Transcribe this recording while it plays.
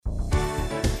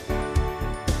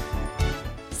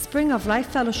Spring of Life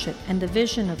Fellowship and the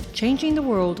vision of changing the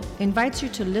world invites you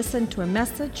to listen to a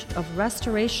message of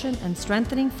restoration and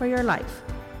strengthening for your life.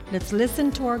 Let's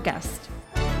listen to our guest.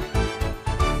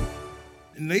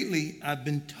 And lately, I've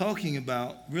been talking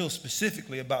about, real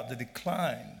specifically, about the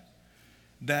decline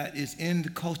that is in the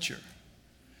culture.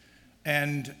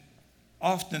 And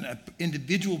often an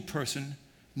individual person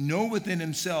know within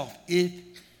himself if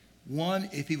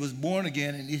he was born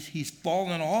again and if he's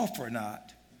fallen off or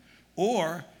not.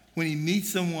 Or when he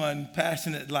meets someone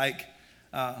passionate like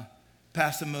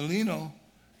Pastor Molino,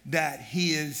 that he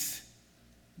is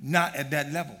not at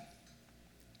that level.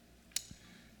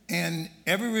 And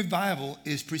every revival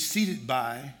is preceded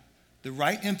by the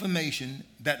right information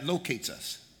that locates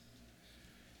us.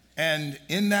 And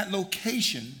in that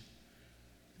location,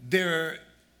 there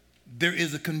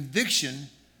is a conviction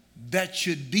that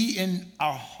should be in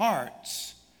our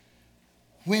hearts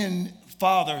when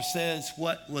Father says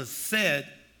what was said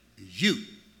is you.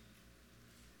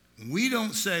 We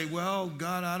don't say, well,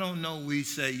 God, I don't know. We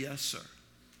say, yes, sir.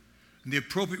 And the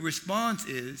appropriate response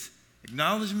is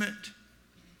acknowledgement,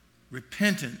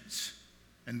 repentance,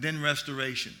 and then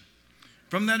restoration.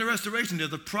 From that restoration,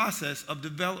 there's a process of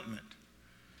development.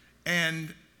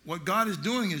 And what God is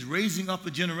doing is raising up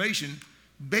a generation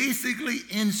basically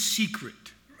in secret.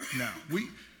 Now,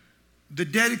 the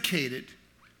dedicated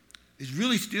is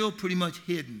really still pretty much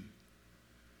hidden.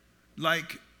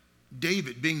 Like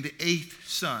David being the 8th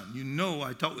son. You know,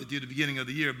 I talked with you at the beginning of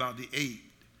the year about the 8.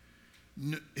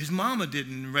 His mama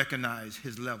didn't recognize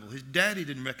his level. His daddy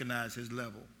didn't recognize his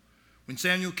level. When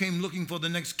Samuel came looking for the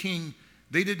next king,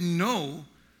 they didn't know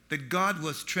that God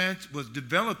was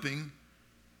developing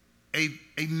a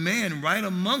man right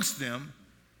amongst them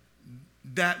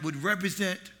that would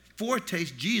represent,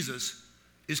 foretaste Jesus,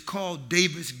 is called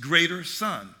David's greater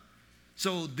son.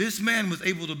 So this man was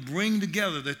able to bring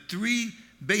together the three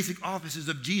basic offices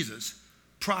of Jesus: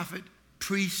 prophet,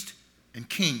 priest, and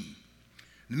king.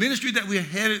 The ministry that we're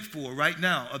headed for right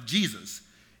now of Jesus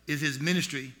is his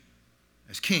ministry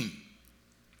as king.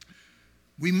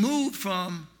 We moved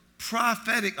from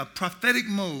a prophetic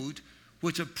mode,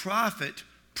 which a prophet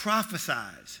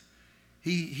prophesies.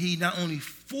 He not only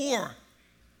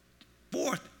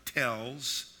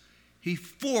foretells, he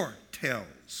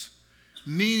foretells,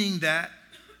 meaning that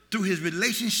through his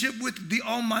relationship with the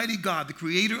Almighty God, the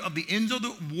creator of the ends of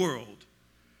the world,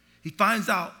 he finds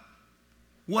out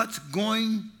what's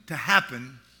going to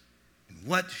happen and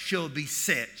what should be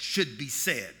said,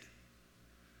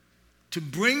 to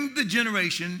bring the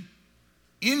generation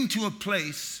into a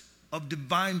place of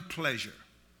divine pleasure.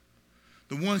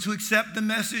 The ones who accept the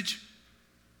message,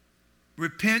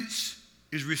 repents,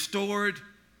 is restored,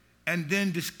 and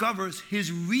then discovers his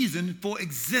reason for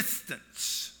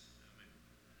existence.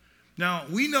 Now,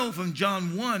 we know from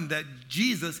John 1 that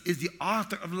Jesus is the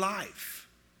author of life.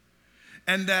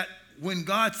 And that when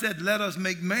God said, let us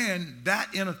make man,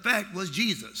 that in effect was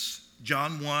Jesus.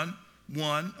 John 1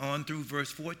 on through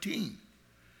verse 14.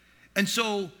 And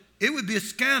so it would be a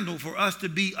scandal for us to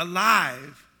be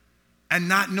alive and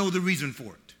not know the reason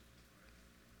for it.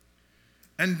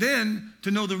 And then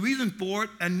to know the reason for it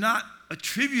and not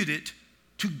attribute it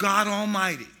to God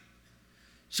Almighty.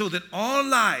 So that all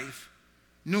life,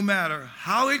 no matter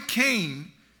how it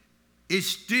came, is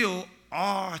still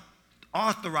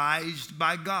authorized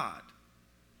by God.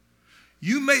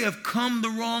 You may have come the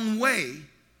wrong way,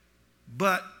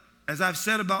 but as I've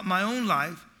said about my own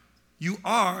life, you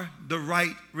are the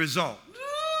right result.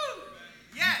 Woo!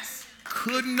 Yes.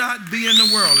 Could not be in the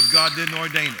world if God didn't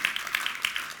ordain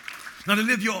it. Now, to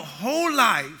live your whole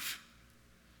life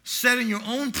setting your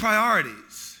own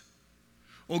priorities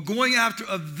or going after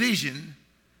a vision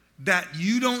that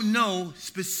you don't know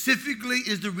specifically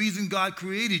is the reason God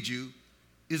created you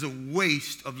is a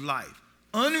waste of life,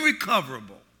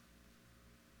 unrecoverable.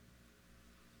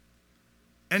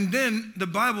 And then the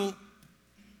Bible,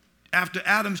 after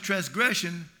Adam's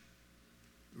transgression,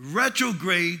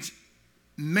 retrogrades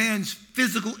man's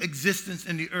physical existence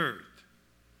in the earth.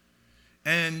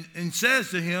 And says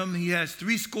to him he has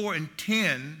 70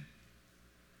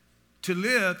 to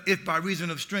live, if by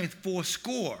reason of strength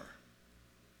 80.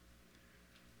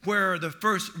 Where the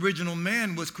first original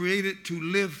man was created to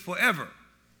live forever,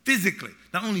 physically,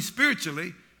 not only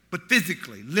spiritually, but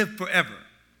physically, live forever.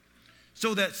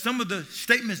 So that some of the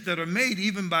statements that are made,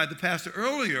 even by the pastor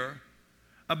earlier,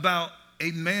 about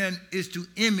a man is to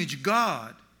image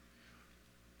God,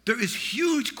 there is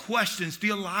huge questions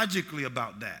theologically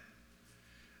about that.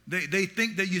 They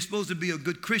think that you're supposed to be a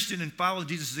good Christian and follow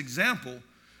Jesus' example,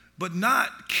 but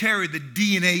not carry the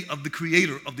DNA of the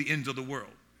creator of the ends of the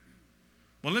world.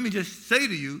 Well, let me just say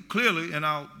to you clearly, and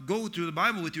I'll go through the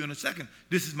Bible with you in a second.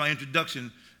 This is my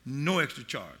introduction. No extra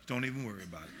charge. Don't even worry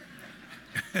about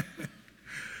it.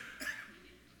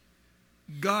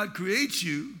 God creates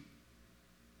you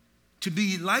to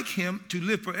be like him, to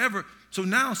live forever. So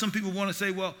now some people want to say,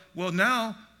 well,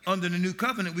 now under the new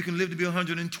covenant, we can live to be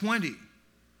 120.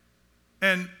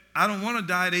 And I don't want to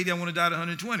die at 80, I want to die at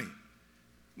 120.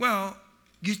 Well,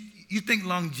 you think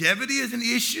longevity is an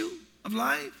issue of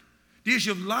life? The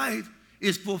issue of life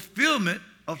is fulfillment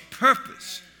of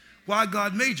purpose, why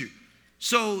God made you.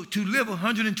 So to live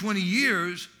 120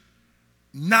 years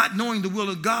not knowing the will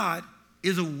of God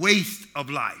is a waste of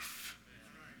life.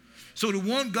 So to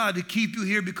want God to keep you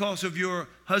here because of your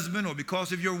husband or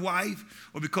because of your wife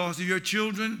or because of your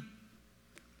children,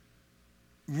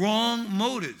 wrong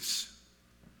motives.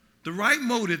 The right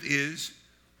motive is,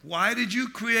 why did you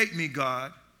create me,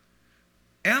 God?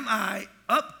 Am I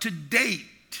up to date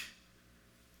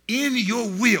in your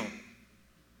will?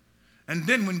 And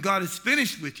then when God is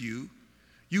finished with you,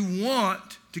 you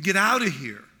want to get out of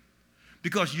here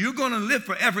because you're going to live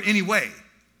forever anyway.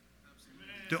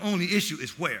 The only issue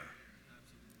is where.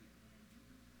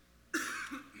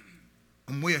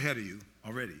 I'm way ahead of you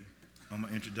already on my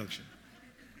introduction.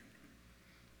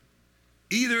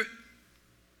 Either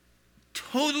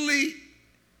totally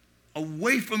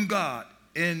away from God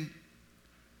in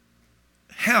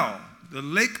hell, the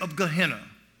lake of Gehenna,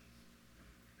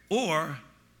 or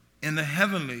in the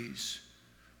heavenlies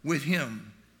with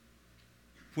him,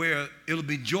 where it'll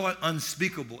be joy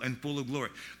unspeakable and full of glory.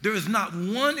 There is not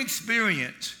one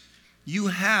experience you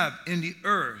have in the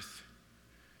earth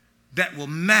that will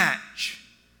match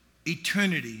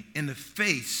eternity in the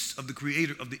face of the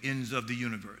creator of the ends of the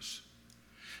universe.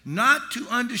 Not to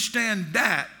understand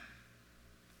that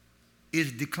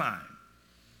is decline.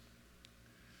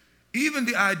 Even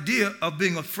the idea of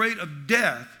being afraid of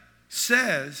death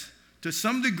says, to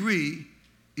some degree,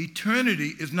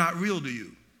 eternity is not real to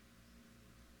you.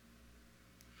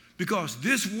 Because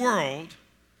this world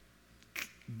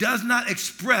does not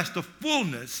express the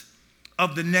fullness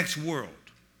of the next world.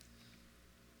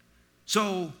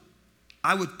 So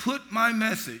I would put my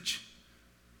message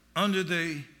under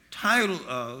the title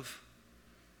of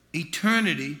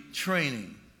Eternity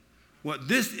Training. What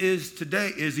this is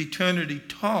today is Eternity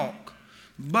Talk,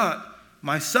 but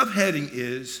my subheading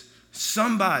is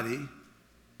somebody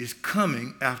is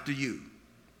coming after you.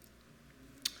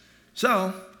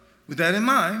 So, with that in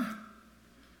mind,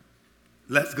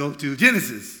 let's go to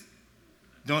Genesis.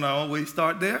 Don't I always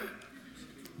start there?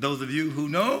 Those of you who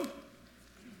know,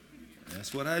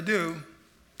 that's what I do.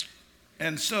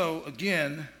 And so,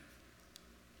 again,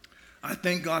 I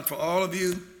thank God for all of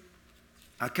you.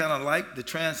 I kind of like the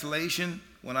translation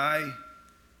when I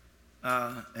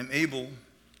am able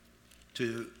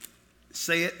to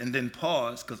say it and then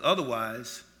pause, because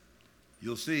otherwise,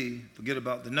 you'll see, forget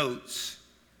about the notes,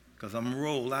 because I'm going to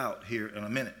roll out here in a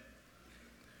minute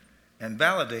and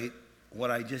validate what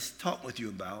I just talked with you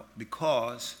about,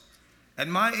 because at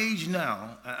my age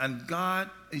now, and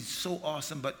God is so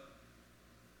awesome, but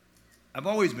I've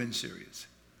always been serious.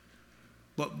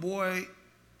 But boy,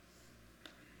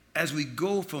 as we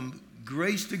go from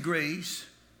grace to grace,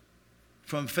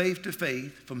 from faith to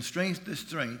faith, from strength to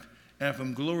strength, and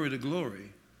from glory to glory,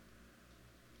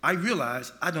 I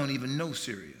realize I don't even know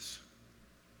serious.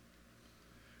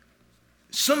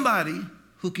 Somebody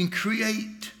who can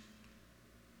create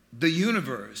the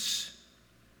universe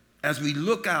as we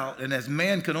look out and as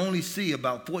man can only see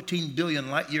about 14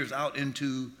 billion light years out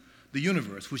into the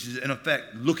universe, which is in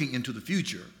effect looking into the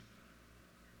future,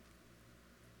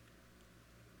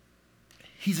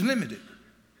 he's limited.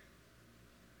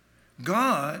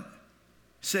 God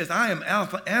says, I am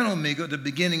Alpha and Omega, the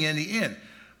beginning and the end.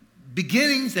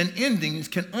 Beginnings and endings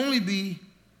can only be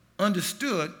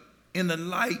understood in the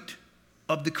light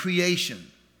of the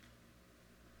creation.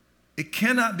 It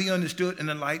cannot be understood in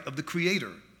the light of the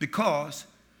Creator, because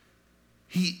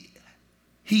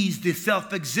he's the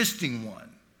self-existing one.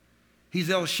 He's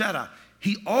El Shaddai.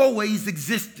 He always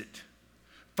existed.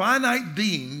 Finite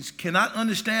beings cannot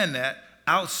understand that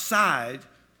outside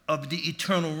of the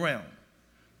eternal realm.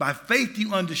 By faith,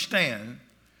 you understand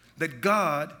that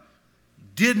God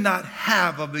did not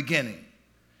have a beginning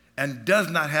and does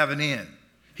not have an end.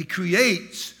 He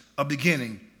creates a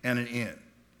beginning and an end.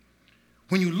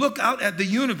 When you look out at the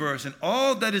universe and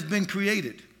all that has been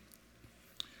created,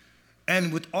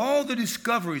 and with all the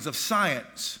discoveries of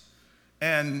science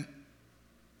and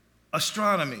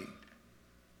astronomy,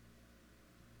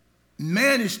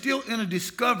 man is still in a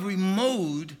discovery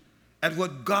mode at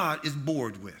what God is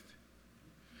bored with.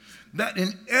 That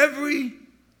in every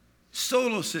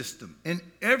solar system, in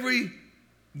every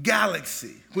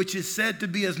galaxy, which is said to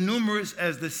be as numerous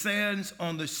as the sands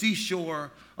on the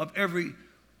seashore of every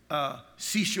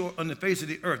seashore on the face of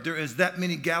the earth. There is that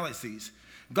many galaxies.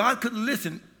 God could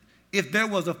listen if there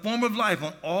was a form of life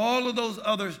on all of those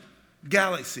other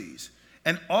galaxies,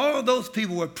 and all of those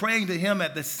people were praying to him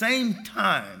at the same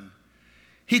time.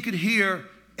 He could hear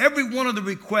every one of the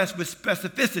requests with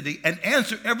specificity and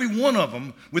answer every one of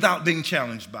them without being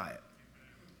challenged by it.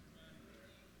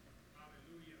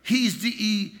 He's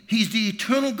the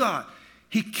eternal God.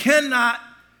 He cannot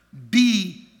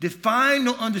be defined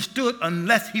or understood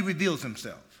unless he reveals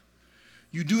himself.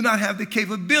 You do not have the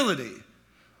capability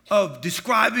of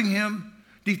describing him,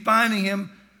 defining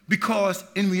him, because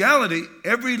in reality,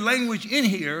 every language in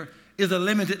here is a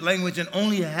limited language and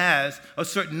only has a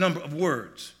certain number of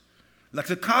words.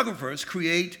 Lexicographers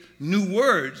create new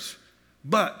words,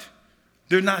 but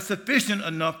they're not sufficient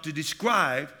enough to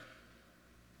describe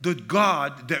the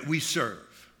God that we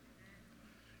serve.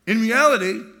 In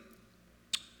reality,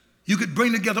 you could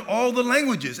bring together all the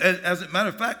languages. As a matter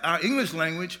of fact, our English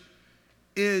language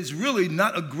is really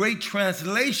not a great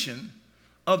translation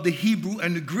of the Hebrew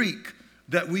and the Greek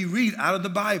that we read out of the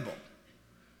Bible.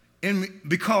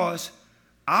 Because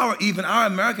even our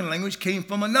American language came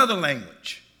from another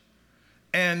language.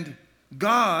 And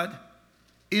God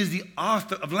is the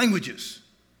author of languages.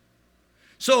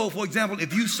 So, for example,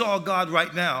 if you saw God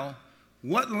right now,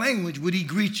 what language would he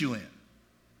greet you in?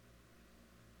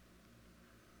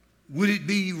 Would it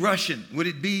be Russian? Would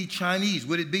it be Chinese?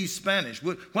 Would it be Spanish?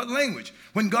 What language?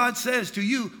 When God says to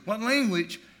you, what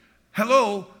language?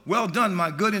 Hello, well done,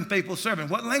 my good and faithful servant.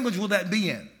 What language will that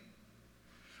be in?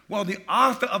 Well, the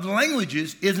author of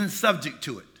languages isn't subject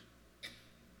to it.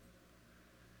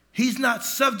 He's not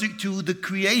subject to the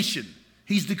creation.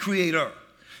 He's the creator.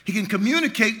 He can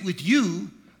communicate with you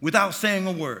without saying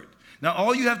a word. Now,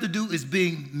 all you have to do is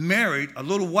being married a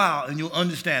little while and you'll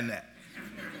understand that.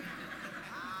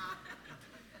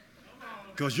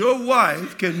 Because your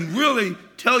wife can really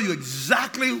tell you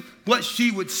exactly what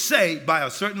she would say by a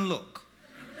certain look.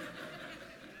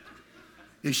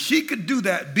 If she could do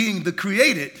that being the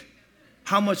created,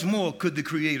 how much more could the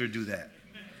creator do that?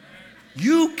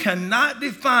 You cannot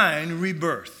define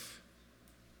rebirth.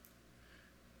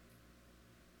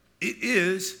 It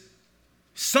is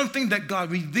something that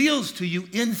God reveals to you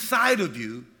inside of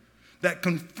you that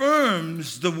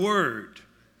confirms the word,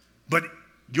 but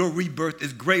your rebirth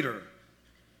is greater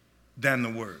than the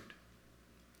word.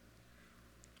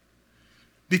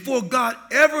 Before God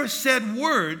ever said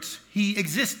words, he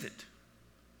existed.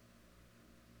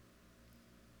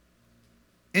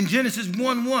 In Genesis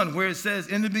 1:1, where it says,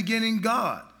 in the beginning,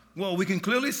 God. Well, we can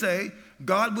clearly say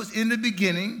God was in the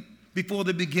beginning before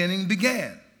the beginning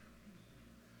began.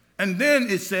 And then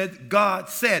it said, God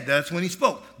said. That's when he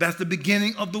spoke. That's the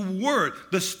beginning of the word,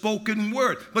 the spoken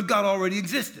word. But God already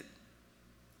existed.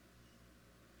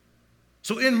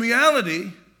 So in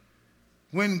reality,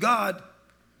 when God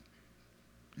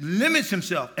limits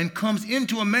himself and comes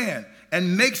into a man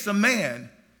and makes a man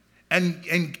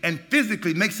and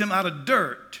physically makes him out of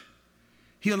dirt,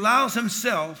 he allows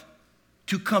himself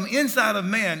to come inside of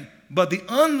man, but the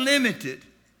unlimited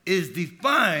is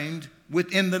defined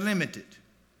within the limited.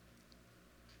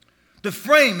 The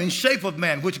frame and shape of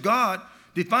man, which God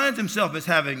defines himself as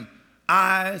having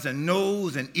eyes and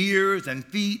nose and ears and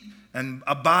feet and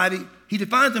a body, he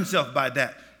defines himself by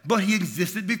that, but he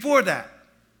existed before that.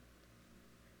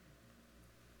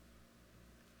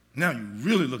 Now you're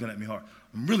really looking at me hard.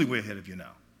 I'm really way ahead of you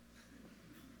now.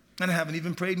 And I haven't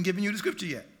even prayed and given you the scripture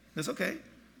yet. That's okay.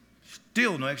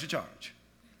 Still no extra charge.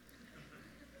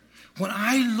 When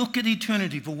I look at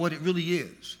eternity for what it really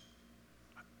is,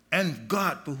 and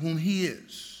God for whom he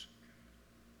is,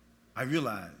 I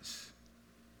realize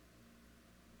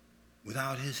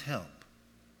without his help,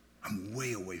 I'm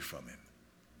way away from him.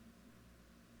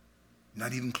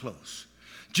 Not even close.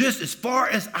 Just as far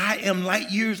as I am light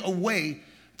years away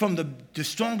from the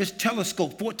strongest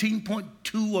telescope,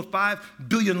 14.2 or 5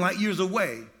 billion light years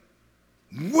away,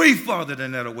 way farther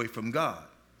than that away from God,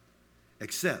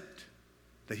 except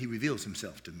that he reveals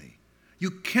himself to me. You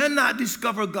cannot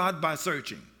discover God by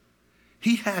searching.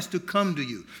 He has to come to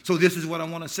you. So this is what I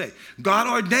want to say. God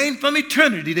ordained from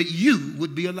eternity that you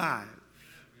would be alive.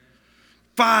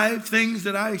 5 things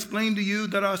that I explained to you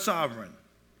that are sovereign.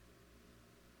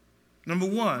 Number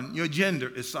 1, your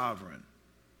gender is sovereign.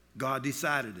 God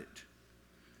decided it.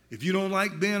 If you don't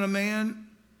like being a man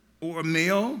or a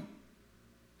male,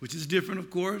 which is different, of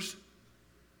course,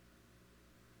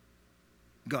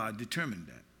 God determined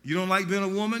that. You don't like being a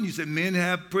woman? You say men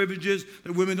have privileges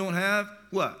that women don't have?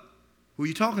 What? Who are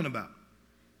you talking about?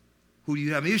 Who do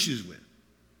you have issues with?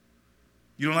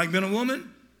 You don't like being a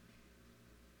woman?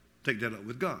 Take that up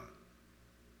with God.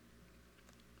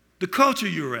 The culture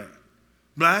you're at.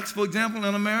 Blacks, for example,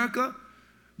 in America,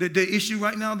 the issue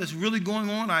right now that's really going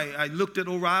on, I looked at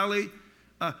O'Reilly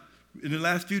in the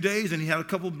last few days, and he had a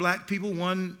couple black people,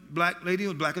 one black lady,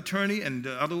 a black attorney, and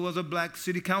the other was a black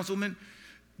city councilman.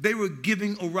 They were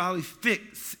giving O'Reilly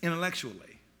fits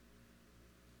intellectually.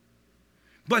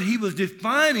 But he was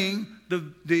defining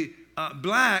the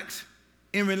blacks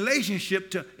in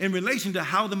relation to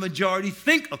how the majority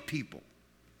think of people.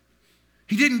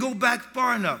 He didn't go back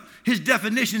far enough. His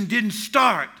definition didn't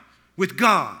start with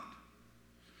God.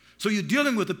 So you're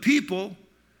dealing with a people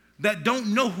that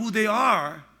don't know who they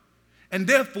are, and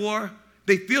therefore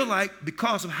they feel like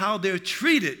because of how they're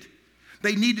treated,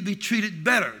 they need to be treated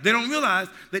better. They don't realize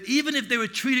that even if they were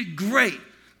treated great,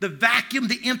 the vacuum,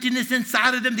 the emptiness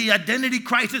inside of them, the identity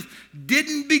crisis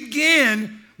didn't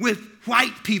begin with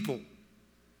white people.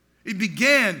 It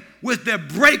began with their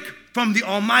break from the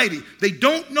Almighty. They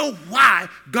don't know why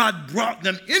God brought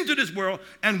them into this world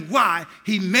and why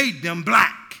He made them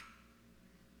black.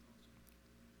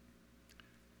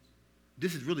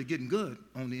 This is really getting good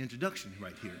on the introduction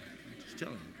right here. I'm just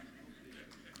telling you.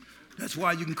 That's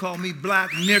why you can call me black,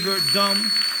 nigger, dumb.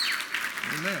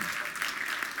 Amen.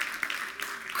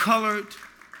 Colored.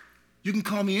 You can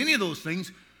call me any of those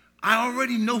things. I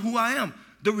already know who I am.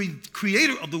 The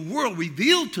creator of the world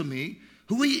revealed to me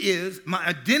who He is. My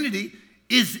identity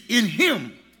is in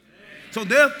Him. So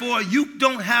therefore, you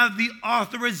don't have the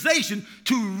authorization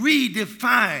to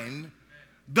redefine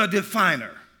the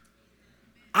definer.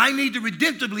 I need to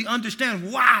redemptively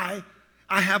understand why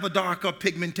I have a darker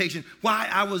pigmentation, why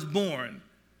I was born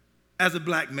as a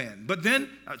black man. But then,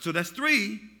 so that's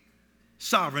 3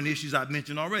 sovereign issues I've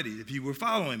mentioned already, if you were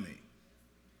following me.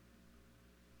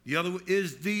 The other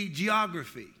is the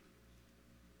geography,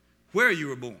 where you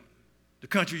were born, the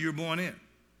country you were born in.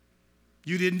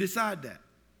 You didn't decide that.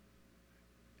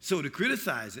 So to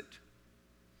criticize it,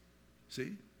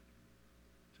 see,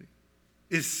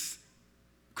 is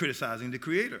criticizing the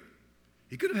Creator.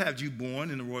 He could have had you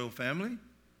born in a royal family.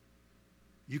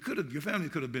 Your family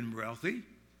could have been wealthy.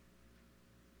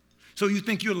 So you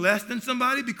think you're less than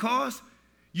somebody because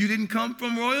you didn't come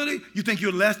from royalty? You think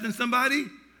you're less than somebody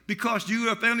because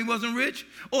your family wasn't rich?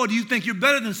 Or do you think you're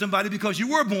better than somebody because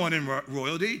you were born in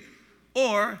royalty?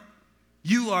 Or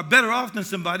you are better off than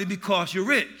somebody because you're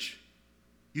rich?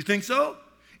 You think so?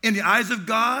 In the eyes of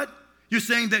God, you're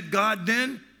saying that God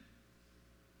then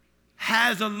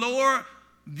has a lower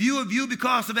view of you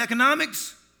because of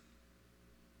economics?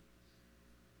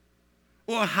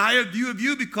 Or a higher view of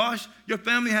you because your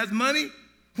family has money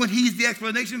when He's the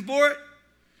explanation for it?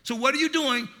 So what are you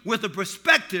doing with a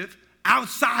perspective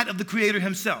outside of the Creator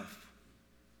Himself?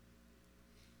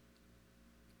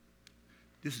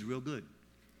 This is real good.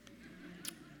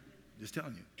 Just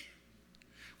telling you.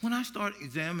 When I start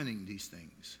examining these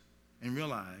things and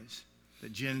realize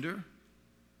that gender,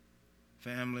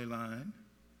 family line,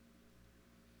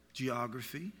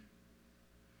 geography,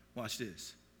 watch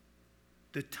this,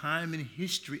 the time in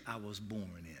history I was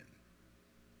born in.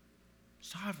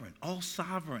 Sovereign, all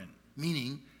sovereign,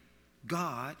 meaning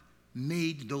God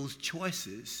made those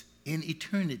choices in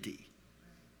eternity.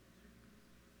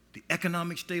 The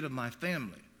economic state of my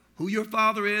family, who your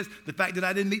father is, the fact that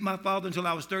I didn't meet my father until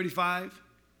I was 35,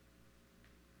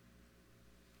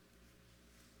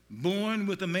 born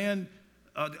with a man,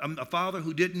 a father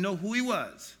who didn't know who he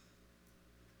was.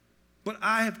 But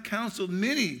I have counseled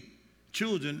many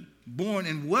children born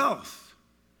in wealth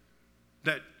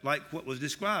that, like what was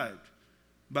described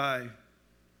by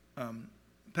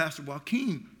Pastor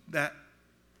Joaquin, that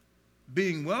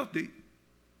being wealthy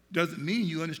doesn't mean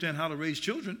you understand how to raise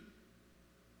children.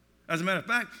 As a matter of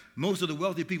fact, most of the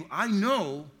wealthy people I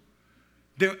know,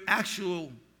 their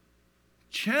actual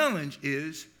challenge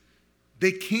is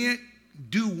they can't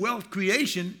do wealth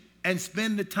creation and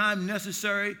spend the time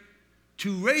necessary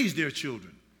to raise their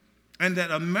children. And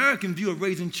that American view of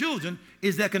raising children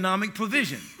is economic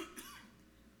provision.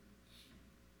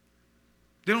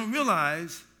 They don't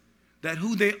realize that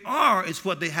who they are is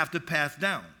what they have to pass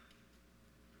down.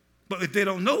 But if they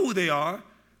don't know who they are,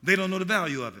 they don't know the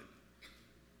value of it.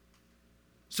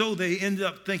 So they end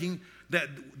up thinking that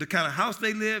the kind of house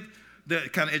they live, the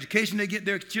kind of education they get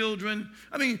their children.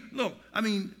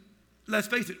 Let's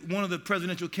face it, one of the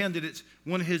presidential candidates,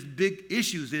 one of his big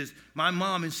issues is my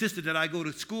mom insisted that I go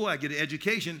to school, I get an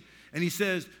education, and he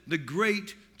says the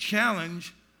great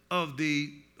challenge of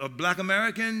black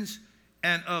Americans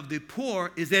and of the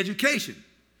poor is education.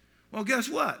 Well, guess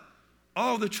what?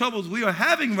 All the troubles we are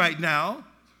having right now,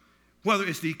 whether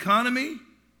it's the economy,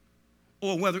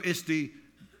 or whether it's the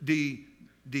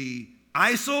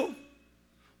ISIL,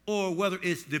 or whether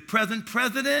it's the present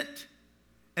president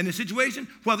and the situation,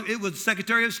 whether it was the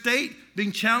Secretary of State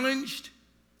being challenged.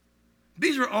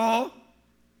 These are all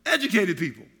educated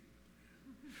people.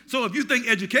 So if you think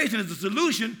education is the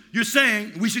solution, you're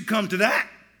saying we should come to that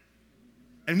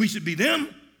and we should be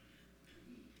them.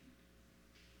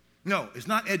 No, it's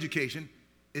not education,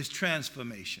 it's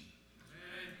transformation.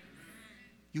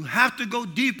 You have to go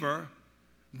deeper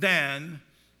than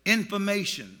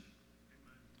information.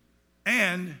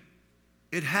 And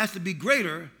it has to be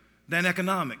greater than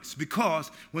economics,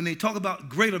 because when they talk about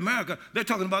great America, they're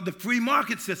talking about the free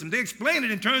market system. They explain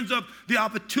it in terms of the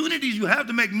opportunities you have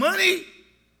to make money.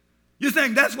 You're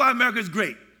saying that's why America is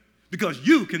great, because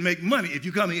you can make money if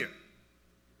you come here.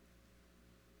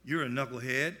 You're a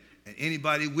knucklehead, and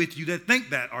anybody with you that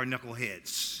think that are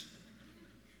knuckleheads.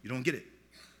 You don't get it.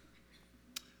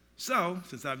 So,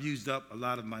 since I've used up a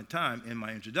lot of my time in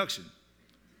my introduction,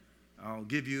 I'll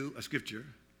give you a scripture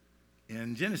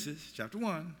in Genesis chapter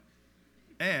 1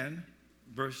 and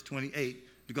verse 28,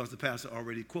 because the pastor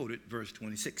already quoted verse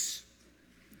 26.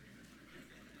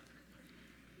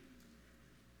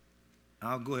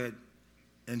 I'll go ahead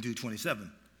and do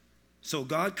 27. So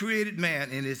God created man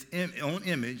in his own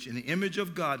image. In the image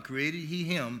of God created he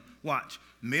him. Watch.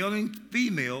 Male and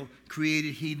female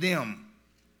created he them.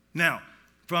 Now,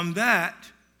 from that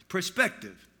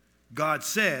perspective, God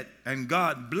said, and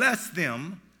God blessed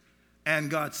them, and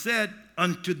God said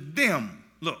unto them,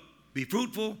 look, be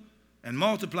fruitful and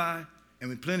multiply and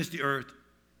replenish the earth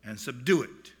and subdue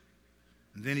it.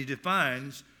 And then he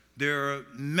defines their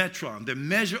metron, their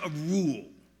measure of rule,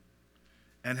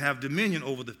 and have dominion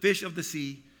over the fish of the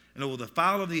sea and over the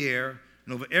fowl of the air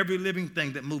and over every living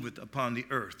thing that moveth upon the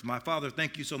earth. My Father,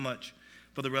 thank you so much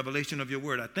for the revelation of your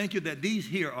word. I thank you that these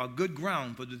here are good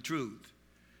ground for the truth.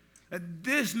 That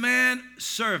this man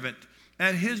servant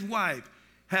and his wife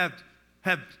have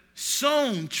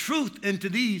sown truth into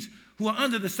these who are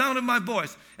under the sound of my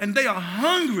voice, and they are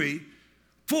hungry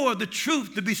for the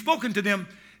truth to be spoken to them,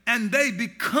 and they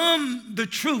become the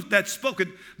truth that's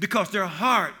spoken because their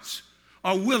hearts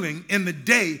are willing in the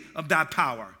day of thy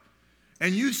power.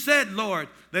 And you said, Lord,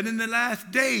 that in the last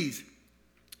days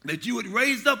that you would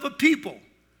raise up a people,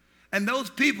 and those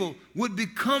people would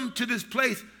become to this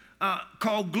place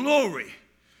called glory,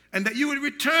 and that you would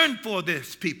return for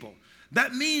this people.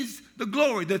 That means the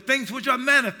glory, the things which are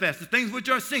manifest, the things which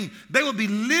are seen. They will be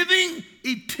living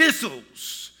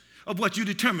epistles of what you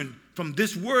determined from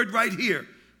this word right here,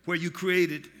 where you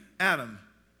created Adam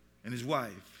and his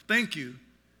wife. Thank you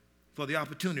for the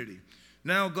opportunity.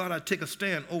 Now, God, I take a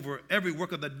stand over every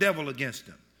work of the devil against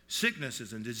them,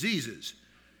 sicknesses and diseases,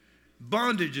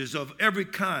 bondages of every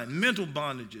kind, mental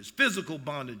bondages, physical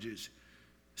bondages,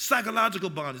 psychological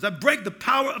bondages. I break the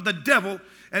power of the devil,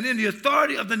 and in the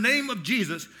authority of the name of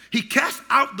Jesus, he casts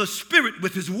out the spirit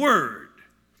with his word.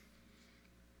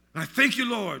 And I thank you,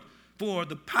 Lord, for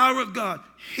the power of God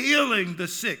healing the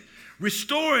sick,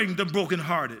 restoring the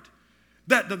brokenhearted,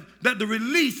 that the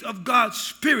release of God's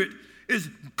spirit is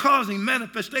causing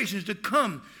manifestations to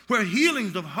come where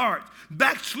healings of heart,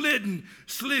 backslidden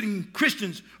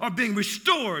Christians are being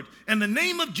restored, and the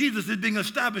name of Jesus is being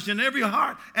established in every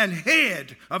heart and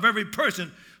head of every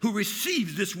person who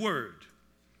receives this word.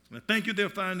 And I thank you they'll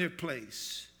find their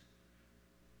place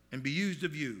and be used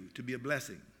of you to be a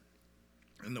blessing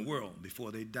in the world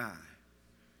before they die.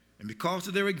 And because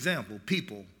of their example,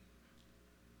 people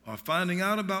are finding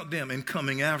out about them and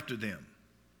coming after them,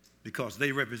 because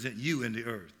they represent you in the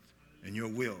earth and your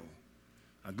will.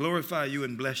 I glorify you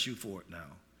and bless you for it now.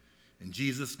 In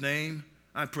Jesus' name,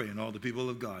 I pray, and all the people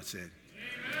of God said.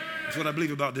 Amen. That's what I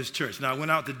believe about this church. Now, I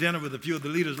went out to dinner with a few of the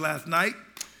leaders last night,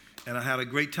 and I had a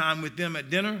great time with them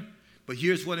at dinner, but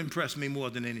here's what impressed me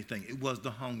more than anything. It was the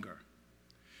hunger.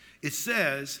 It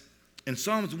says in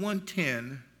Psalms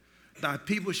 110, thy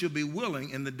people shall be willing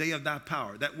in the day of thy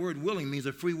power. That word willing means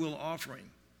a free will offering.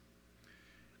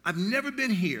 I've never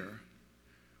been here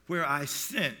where I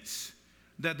sense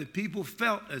that the people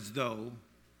felt as though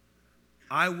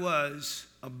I was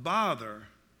a bother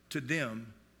to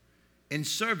them in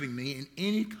serving me in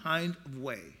any kind of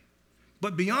way.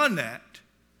 But beyond that,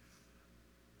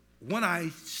 when I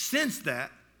sense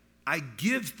that, I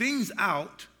give things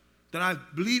out that I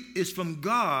believe is from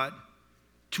God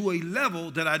to a level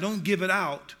that I don't give it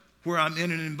out where I'm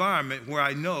in an environment where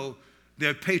I know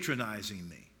they're patronizing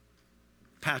me.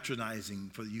 Patronizing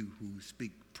for you who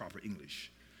speak proper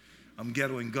English. I'm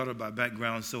ghetto and gutter by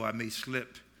background, so I may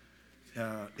slip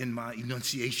in my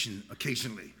enunciation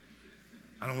occasionally.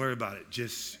 I don't worry about it.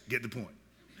 Just get the point.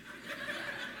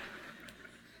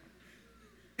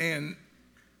 And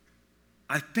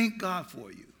I thank God for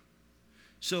you.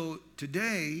 So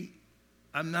today,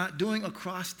 I'm not doing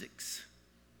acrostics.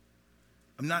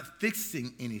 I'm not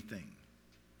fixing anything.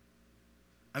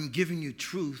 I'm giving you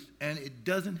truth, and it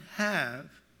doesn't have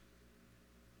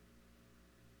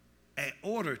an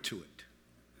order to it.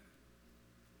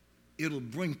 It'll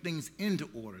bring things into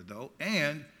order, though,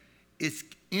 and it's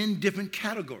in different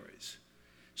categories.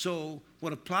 So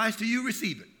what applies to you,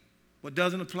 receive it. What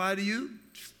doesn't apply to you,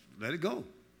 just let it go.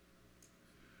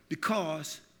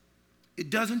 Because it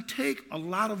doesn't take a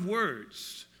lot of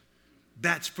words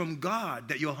that's from God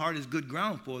that your heart is good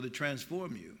ground for to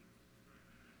transform you.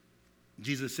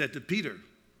 Jesus said to Peter,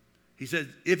 he said,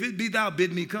 if it be thou,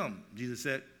 bid me come. Jesus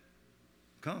said,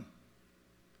 come.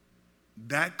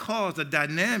 That caused a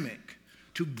dynamic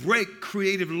to break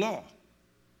creative law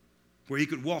where he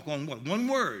could walk on what? One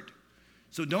word.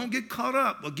 So don't get caught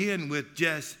up again with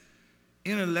just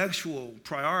intellectual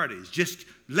priorities. Just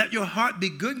let your heart be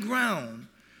good ground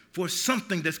for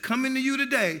something that's coming to you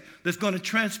today that's going to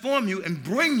transform you and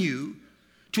bring you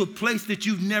to a place that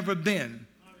you've never been,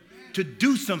 to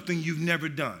do something you've never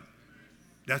done.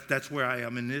 That's where I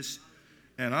am in this.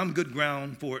 And I'm good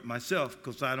ground for it myself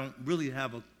because I don't really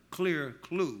have a clear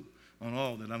clue on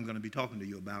all that I'm going to be talking to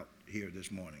you about here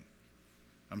this morning.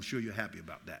 I'm sure you're happy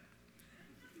about that.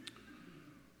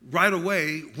 Right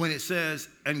away, when it says,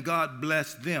 and God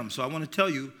blessed them. So I want to tell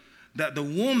you that the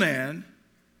woman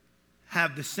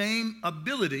have the same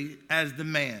ability as the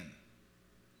man.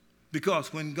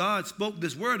 Because when God spoke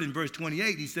this word in verse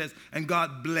 28, he says, and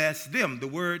God blessed them. The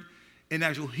word in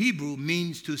actual Hebrew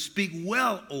means to speak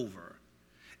well over,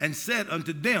 and said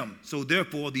unto them. So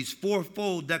therefore, these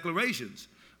fourfold declarations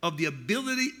of the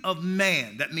ability of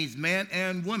man, that means man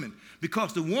and woman,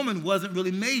 because the woman wasn't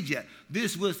really made yet.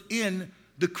 This was in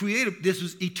the creative, this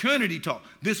was eternity talk.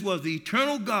 This was the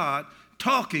eternal God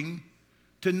talking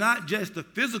to not just the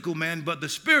physical man, but the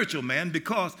spiritual man,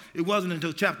 because it wasn't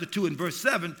until chapter 2 and verse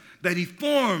 7 that he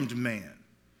formed man.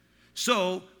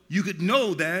 So you could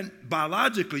know that,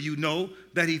 biologically you know,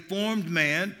 that he formed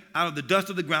man out of the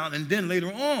dust of the ground, and then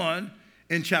later on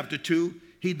in chapter 2,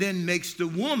 he then makes the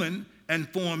woman and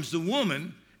forms the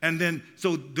woman, and then,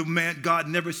 so the man, God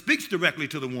never speaks directly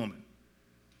to the woman.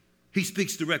 He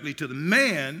speaks directly to the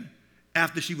man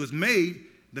after she was made.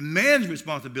 The man's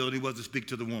responsibility was to speak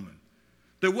to the woman.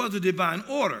 There was a divine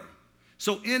order.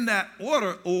 So in that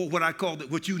order, or what I call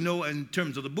it, what you know in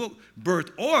terms of the book,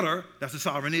 birth order, that's a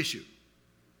sovereign issue.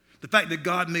 The fact that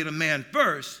God made a man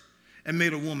first and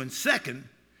made a woman second,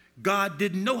 God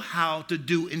didn't know how to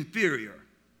do inferior.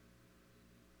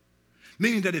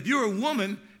 Meaning that if you're a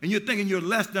woman and you're thinking you're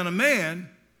less than a man,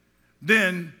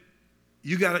 then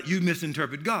you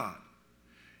misinterpret God.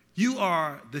 You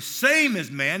are the same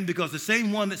as man, because the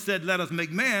same one that said, let us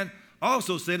make man,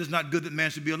 also said it's not good that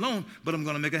man should be alone, but I'm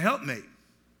going to make a helpmate.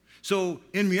 So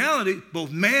in reality,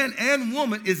 both man and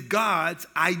woman is God's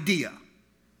idea.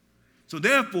 So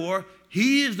therefore,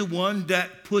 he is the one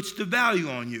that puts the value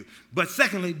on you. But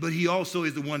secondly, he also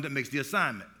is the one that makes the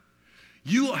assignment.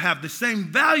 You have the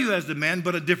same value as the man,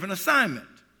 but a different assignment.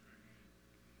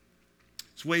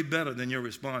 It's way better than your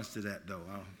response to that, though.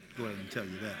 I'll go ahead and tell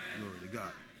you that. Glory to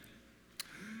God.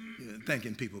 You're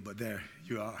thanking people, but there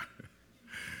you are.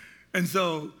 And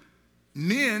so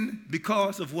men,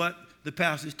 because of what the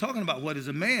pastor is talking about, what is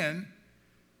a man,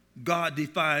 God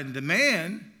defined the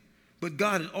man, but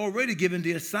God had already given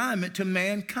the assignment to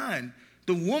mankind.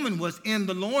 The woman was in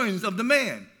the loins of the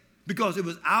man, because it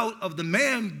was out of the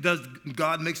man does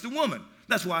God makes the woman.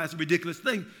 That's why it's a ridiculous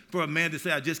thing for a man to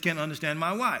say, I just can't understand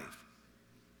my wife.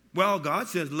 Well, God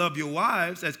says, love your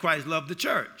wives as Christ loved the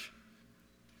church.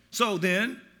 So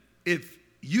then, if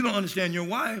you don't understand your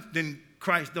wife, then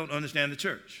Christ don't understand the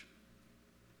church.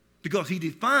 Because he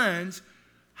defines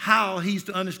how he's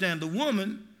to understand the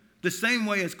woman the same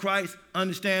way as Christ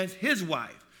understands his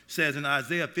wife. It says in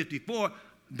Isaiah 54,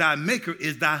 thy maker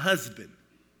is thy husband.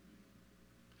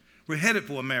 We're headed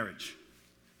for a marriage.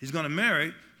 He's going to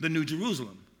marry the New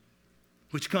Jerusalem,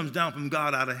 which comes down from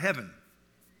God out of heaven.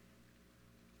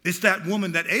 It's that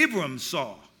woman that Abram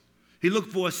saw. He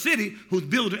looked for a city whose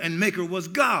builder and maker was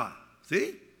God.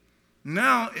 See?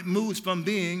 Now it moves from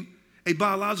being a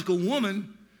biological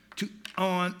woman to,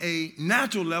 on a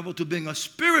natural level, to being a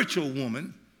spiritual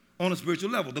woman on a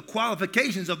spiritual level. The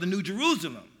qualifications of the New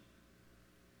Jerusalem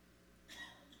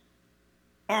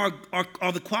are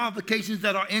the qualifications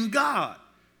that are in God.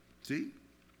 See?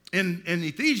 In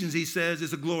Ephesians, he says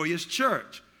it's a glorious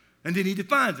church. And then he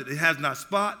defines it. It has not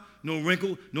spot, no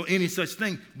wrinkle, nor any such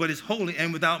thing, but it's holy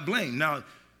and without blame. Now,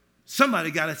 somebody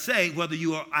got to say, whether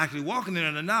you are actually walking in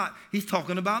it or not, he's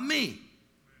talking about me.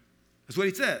 That's what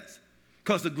he says.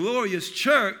 Because the glorious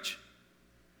church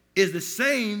is the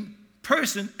same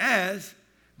person as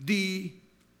the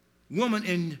woman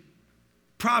in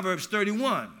Proverbs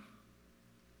 31.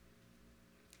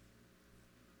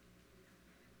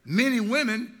 Many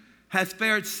women has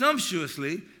fared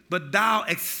sumptuously, but thou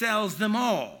excels them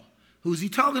all. Who's he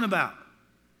talking about?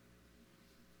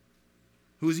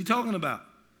 Who is he talking about?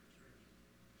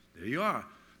 There you are.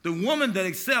 The woman that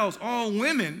excels all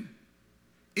women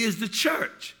is the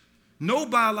church. No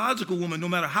biological woman, no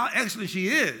matter how excellent she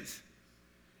is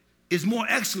more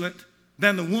excellent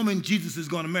than the woman Jesus is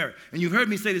going to marry. And you've heard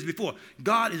me say this before.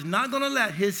 God is not going to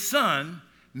let his son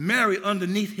marry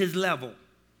underneath his level.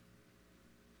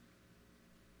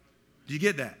 Do you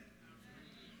get that?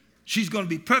 She's going to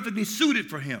be perfectly suited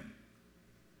for him.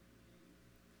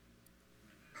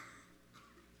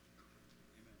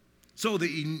 So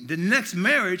the next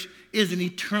marriage is an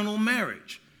eternal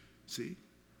marriage. See?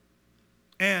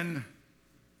 And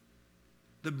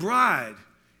the bride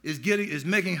is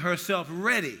making herself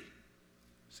ready.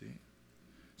 See?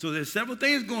 So there's several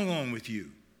things going on with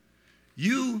you.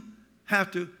 You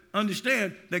have to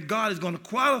understand that God is going to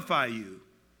qualify you.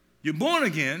 You're born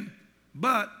again,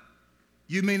 but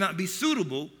you may not be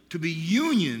suitable to be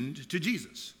unioned to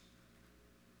Jesus.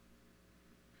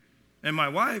 And my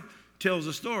wife tells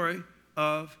a story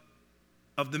of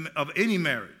any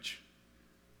marriage.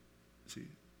 See,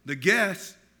 the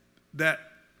guests that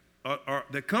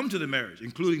come to the marriage,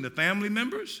 including the family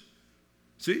members,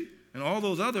 see, and all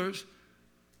those others,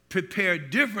 prepare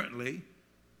differently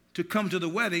to come to the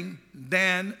wedding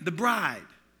than the bride.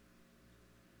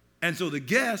 And so the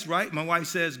guest, right, my wife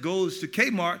says, goes to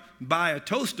Kmart, buy a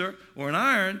toaster or an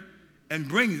iron, and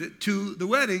brings it to the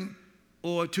wedding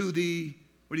or to the,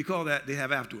 what do you call that they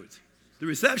have afterwards? The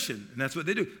reception, and that's what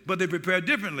they do. But they prepare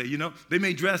differently, you know. They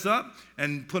may dress up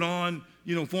and put on,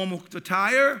 formal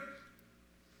attire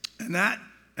and that,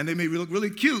 and they may look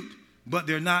really cute, but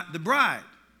they're not the bride.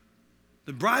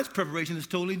 The bride's preparation is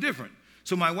totally different.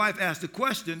 So my wife asked the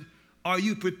question, are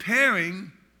you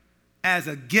preparing as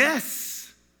a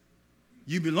guest?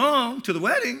 You belong to the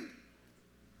wedding,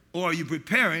 or are you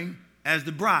preparing as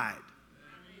the bride?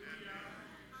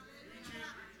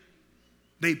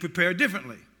 They prepare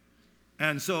differently.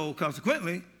 And so,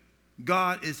 consequently,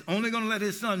 God is only going to let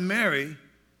his son marry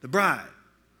the bride.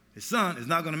 His son is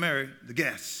not going to marry the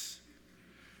guests.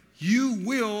 You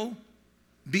will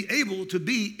be able to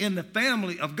be in the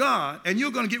family of God, and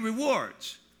you're going to get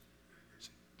rewards.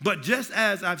 But just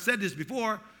as I've said this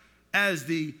before, as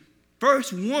the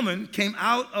first woman came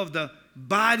out of the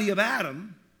body of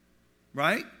Adam,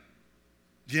 right?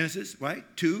 Genesis, right?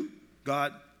 2,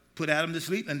 God put Adam to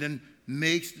sleep and then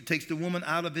takes the woman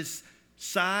out of his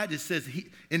side. It says,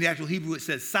 in the actual Hebrew, it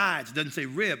says sides. It doesn't say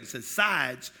rib. It says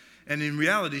sides. And in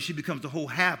reality, she becomes the whole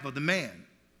half of the man.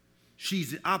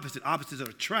 She's the opposite. Opposites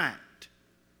attract.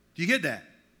 Do you get that?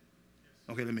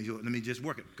 Okay, let me just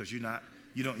work it because you're not,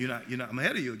 I'm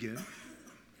ahead of you again.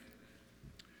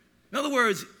 In other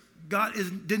words, God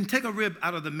didn't take a rib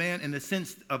out of the man in the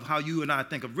sense of how you and I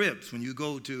think of ribs when you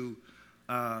go to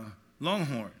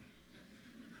Longhorn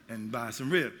and buy some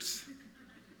ribs.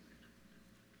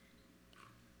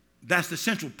 That's the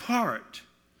central part.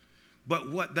 But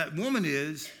what that woman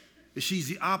is she's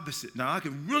the opposite. Now, I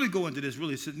can really go into this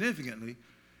really significantly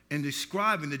in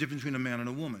describing the difference between a man and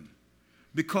a woman.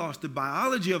 Because the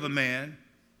biology of a man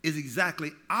is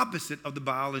exactly opposite of the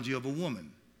biology of a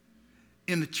woman.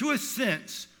 In the truest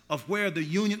sense of where the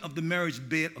union of the marriage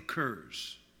bed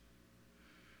occurs.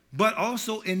 But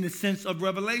also in the sense of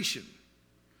revelation.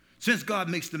 Since God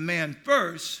makes the man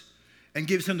first and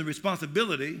gives him the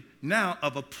responsibility now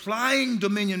of applying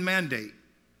dominion mandate,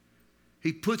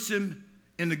 he puts him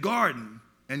in the garden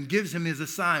and gives him his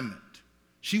assignment.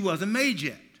 She wasn't made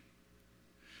yet.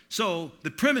 So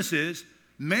the premise is,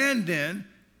 man then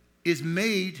is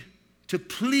made to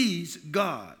please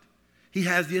God. He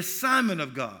has the assignment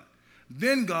of God.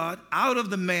 Then God, out of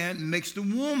the man, makes the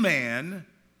woman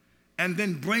and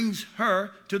then brings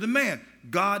her to the man.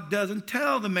 God doesn't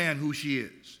tell the man who she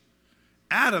is.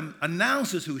 Adam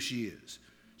announces who she is.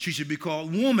 She should be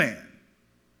called woman.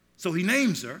 So he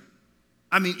names her.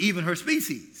 Even her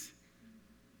species.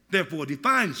 Therefore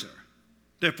defines her.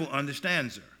 Therefore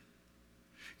understands her.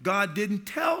 God didn't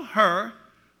tell her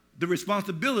the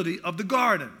responsibility of the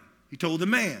garden. He told the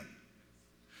man.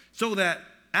 So that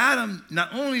Adam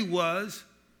not only was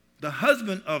the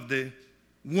husband of the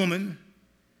woman,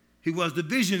 he was the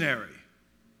visionary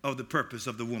of the purpose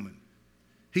of the woman.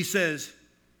 He says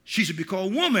she should be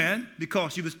called woman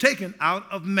because she was taken out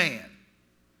of man.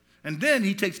 And then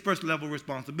he takes first level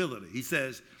responsibility. He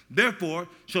says, therefore,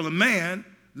 shall a man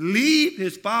leave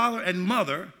his father and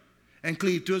mother and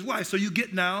cleave to his wife. So you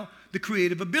get now the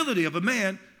creative ability of a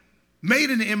man made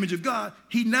in the image of God.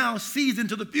 He now sees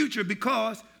into the future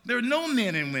because there are no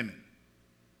men and women.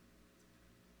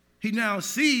 He now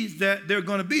sees that there are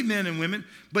going to be men and women,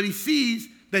 but he sees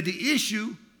that the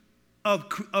issue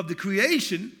of the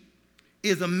creation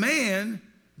is a man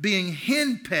being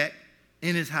henpecked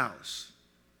in his house.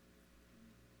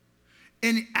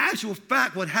 In actual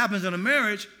fact, what happens in a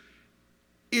marriage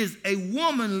is a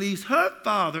woman leaves her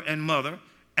father and mother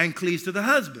and cleaves to the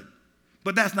husband.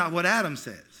 But that's not what Adam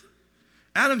says.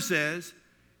 Adam says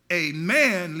a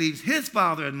man leaves his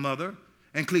father and mother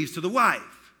and cleaves to the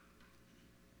wife.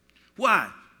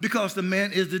 Why? Because the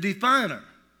man is the definer.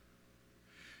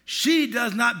 She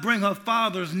does not bring her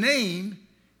father's name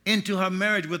into her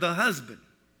marriage with her husband.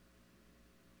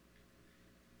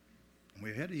 I'm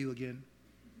way ahead of you again.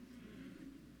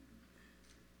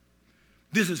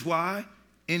 This is why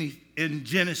in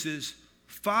Genesis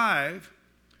 5,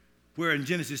 where in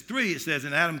Genesis 3 it says,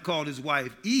 and Adam called his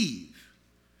wife Eve.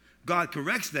 God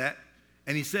corrects that,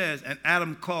 and he says, and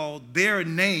Adam called their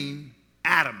name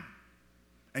Adam.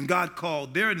 And God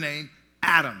called their name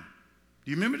Adam.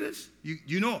 Do you remember this?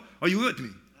 You know, are you with me?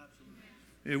 Absolutely.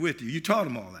 They're with you. You taught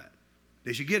them all that.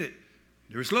 They should get it.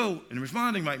 They're slow in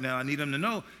responding right now. I need them to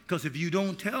know, because if you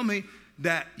don't tell me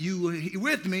that you're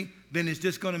with me, then it's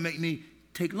just going to make me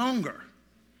take longer.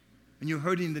 And you're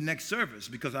hurting the next service,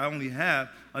 because I only have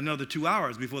another 2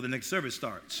 hours before the next service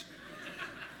starts.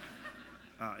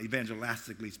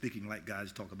 Evangelistically speaking, like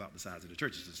guys talk about the size of the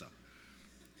churches and stuff.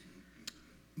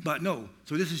 But no,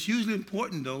 so this is hugely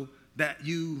important, though, that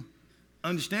you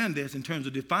understand this in terms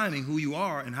of defining who you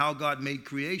are and how God made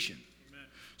creation. Amen.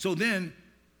 So then,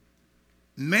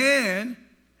 man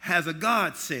has a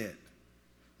God said,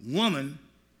 woman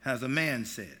has a man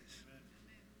says. Amen.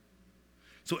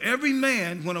 So every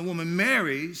man, when a woman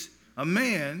marries a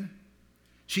man,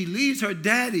 she leaves her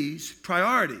daddy's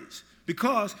priorities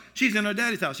because she's in her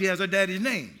daddy's house. She has her daddy's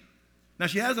name. Now,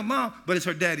 she has a mom, but it's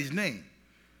her daddy's name.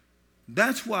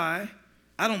 That's why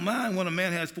I don't mind when a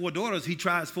man has 4 daughters, he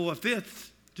tries for a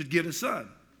 5th to get a son.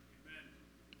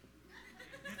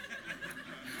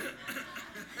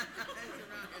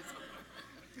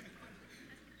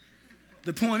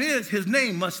 The point is, his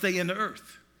name must stay in the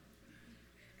earth.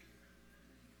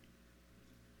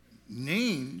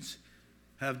 Names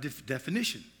have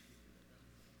definition.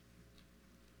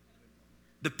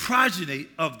 The progeny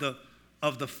of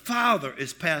the father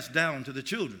is passed down to the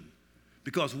children.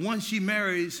 Because once she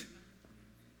marries,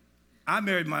 I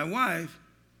married my wife,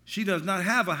 she does not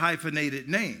have a hyphenated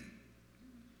name.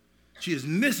 She is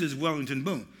Mrs. Wellington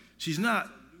Boone. She's not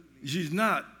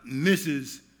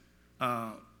Mrs.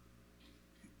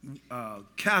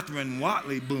 Catherine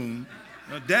Watley Boone.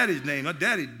 Her daddy's name, her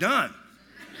daddy done.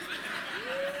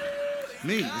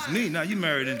 It's me. Now you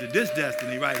married into this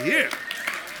destiny right here.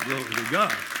 Glory to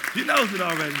God. She knows it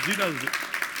already. She knows it.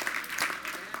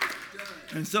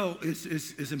 And so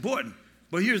it's important.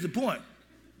 But here's the point.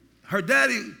 Her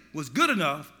daddy was good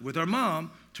enough with her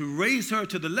mom to raise her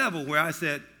to the level where I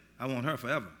said, I want her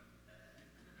forever.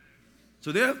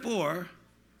 So therefore,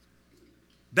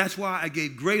 that's why I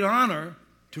gave great honor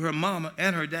to her mama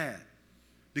and her dad,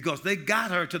 because they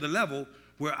got her to the level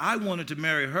where I wanted to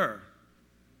marry her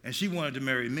and she wanted to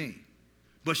marry me.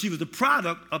 But she was the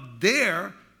product of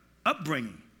their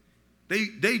upbringing.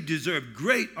 They deserve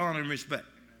great honor and respect.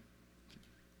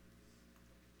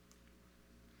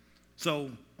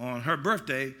 So on her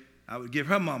birthday, I would give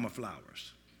her mama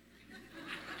flowers.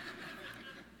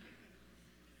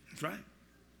 That's right.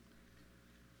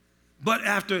 But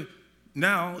after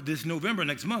now, this November,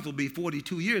 next month, will be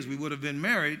 42 years we would have been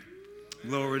married.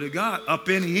 Glory to God. Up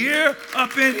in here. I'm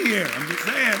just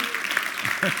saying.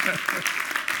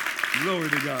 Glory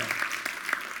to God.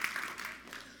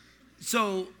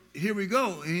 So here we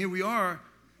go, and here we are.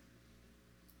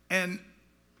 And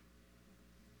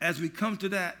as we come to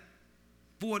that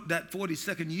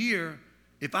 42nd year,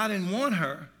 if I didn't want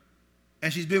her,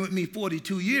 and she's been with me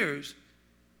 42 years,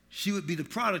 she would be the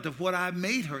product of what I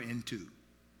made her into.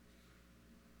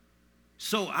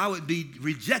 So I would be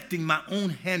rejecting my own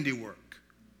handiwork,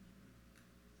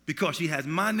 because she has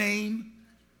my name,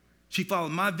 she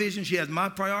follows my vision, she has my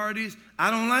priorities.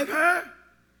 I don't like her.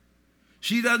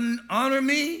 She doesn't honor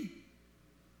me.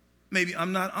 Maybe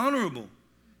I'm not honorable.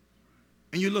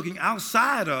 And you're looking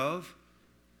outside of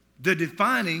the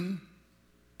defining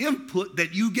input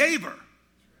that you gave her.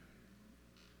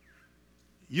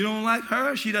 You don't like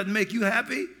her? She doesn't make you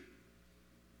happy?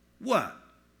 What?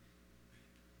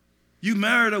 You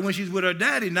married her when she's with her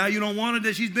daddy. Now you don't want her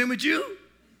that she's been with you?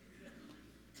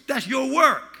 That's your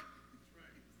work.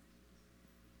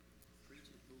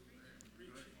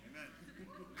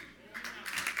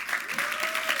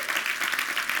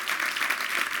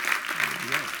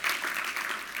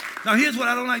 Now, here's what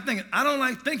I don't like thinking. I don't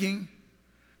like thinking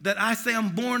that I say I'm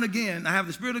born again. I have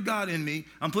the Spirit of God in me.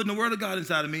 I'm putting the Word of God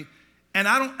inside of me. And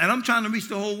I'm trying to reach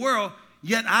the whole world,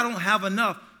 yet I don't have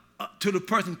enough to the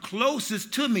person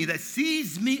closest to me that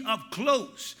sees me up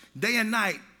close day and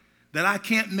night that I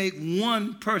can't make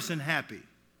one person happy.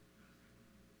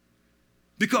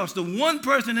 Because the one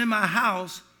person in my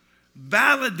house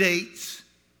validates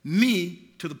me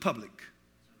to the public.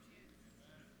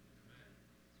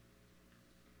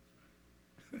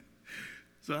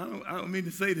 So I don't mean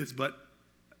to say this, but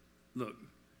look,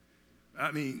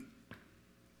 I mean,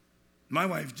 my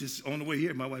wife just, on the way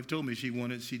here, my wife told me she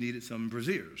needed some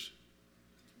brassieres.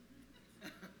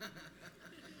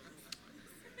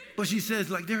 But she says,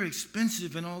 like, they're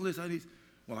expensive and all this.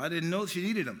 Well, I didn't know she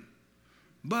needed them.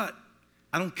 But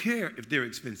I don't care if they're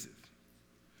expensive.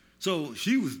 So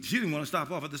she didn't want to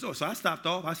stop off at the store. So I stopped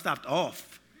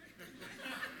off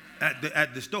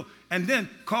at the store. And then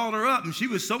called her up, and she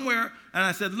was somewhere, and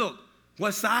I said, look,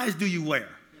 what size do you wear?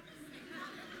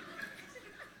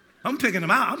 I'm picking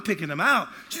them out.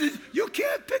 She said, you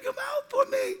can't pick them out for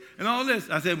me. And all this.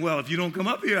 I said, well, if you don't come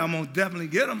up here, I'm going to definitely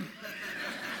get them.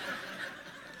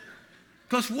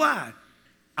 Because why?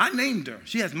 I named her.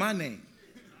 She has my name.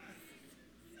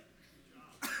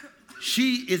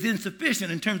 She is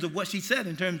insufficient in terms of what she said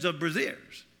in terms of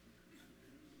brassieres.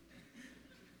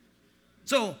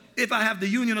 So if I have the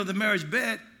union of the marriage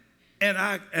bed and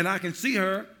I can see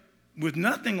her with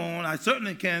nothing on, I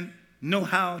certainly can know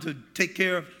how to take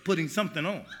care of putting something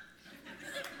on.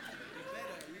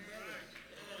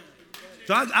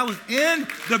 So I was in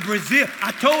the brassiere.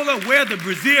 I told her where the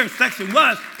brassiere section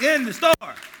was in the store.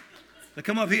 So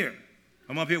come up here.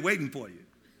 I'm up here waiting for you.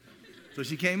 So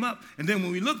she came up, and then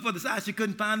when we looked for the size, she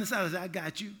couldn't find the size. I said, I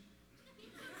got you.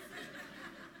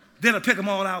 Then I'll pick them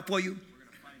all out for you.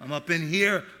 I'm up in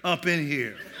here. Glory to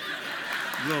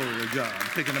God. I'm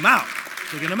picking them out.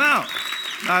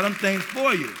 Got them things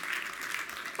for you.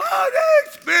 Oh, they're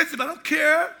expensive. I don't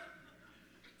care.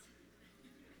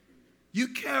 You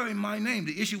carry my name.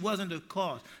 The issue wasn't the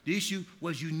cost. The issue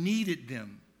was you needed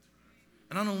them.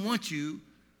 And I don't want you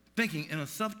thinking in a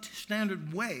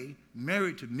substandard way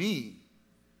married to me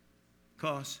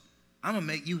because I'm going to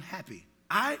make you happy.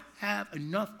 I have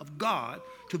enough of God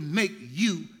to make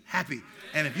you happy.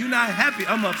 And if you're not happy,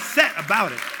 I'm upset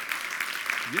about it.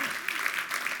 Yeah.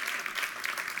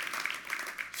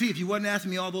 See, if you wasn't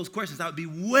asking me all those questions, I would be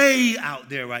way out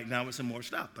there right now with some more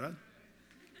stuff. But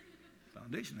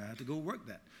foundation, I have to go work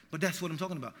that. But that's what I'm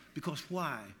talking about. Because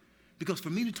why? Because for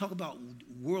me to talk about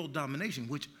world domination,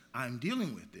 which I'm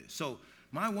dealing with this. So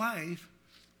my wife,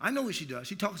 I know what she does.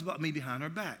 She talks about me behind my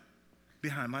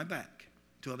back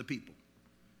to other people.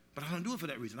 But I don't do it for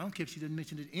that reason. I don't care if she doesn't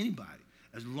mention it to anybody.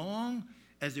 As long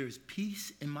as there is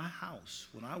peace in my house,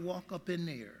 when I walk up in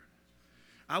there,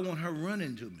 I want her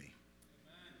running to me.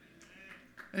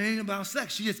 It ain't about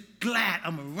sex. She's just glad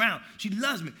I'm around. She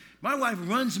loves me. My wife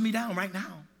runs me down right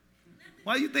now.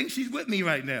 Why do you think she's with me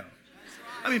right now?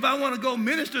 I mean, if I want to go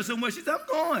minister somewhere, she says, I'm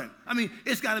going. I mean,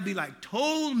 it's got to be like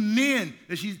told men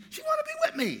that she want to be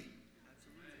with me.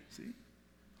 See?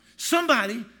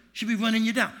 Somebody should be running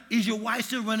you down. Is your wife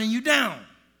still running you down?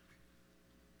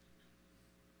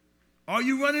 Are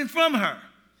you running from her?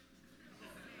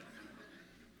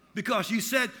 Because you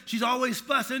said she's always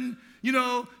fussing, you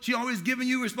know, she's always giving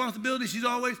you responsibility.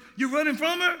 You're running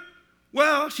from her?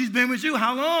 Well, she's been with you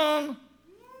how long?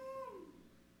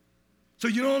 So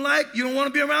you don't want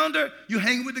to be around her? You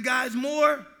hang with the guys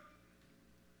more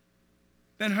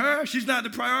than her? She's not the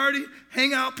priority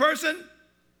hangout person?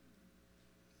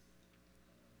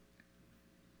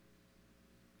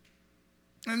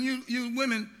 And you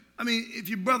women, I mean, if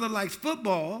your brother likes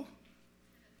football,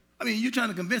 I mean, you're trying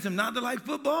to convince him not to like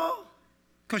football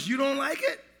because you don't like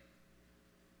it?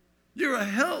 You're a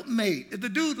helpmate. If the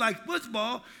dude likes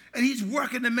football and he's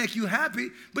working to make you happy,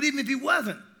 but even if he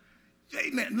wasn't,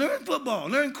 hey man, learn football,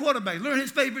 learn quarterback, learn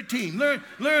his favorite team,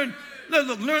 learn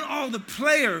all the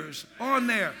players on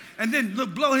there, and then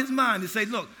blow his mind and say,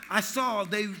 look, I saw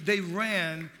they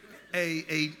ran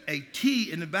a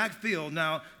T in the backfield.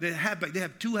 Now they have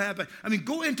two halfbacks. I mean,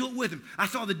 go into it with him. I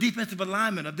saw the defensive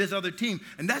alignment of this other team,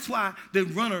 and that's why the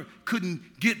runner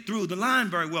couldn't get through the line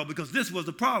very well because this was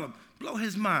the problem. Blow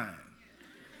his mind.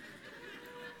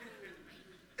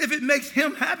 If it makes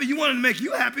him happy, you want him to make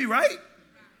you happy, right?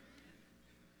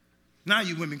 Now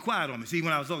you women quiet on me. See,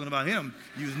 when I was talking about him,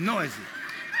 you was noisy.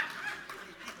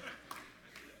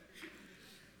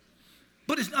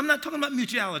 But I'm not talking about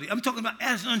mutuality. I'm talking about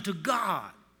as unto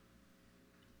God.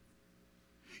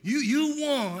 You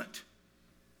want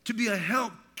to be a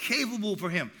help capable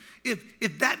for him.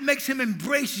 If that makes him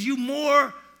embrace you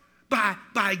more,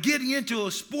 by getting into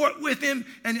a sport with him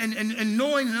and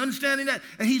knowing and understanding that.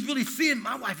 And he's really seeing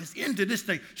my wife is into this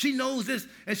thing. She knows this,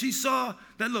 and she saw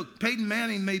that, look, Peyton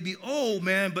Manning may be old,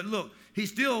 man, but look,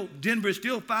 Denver is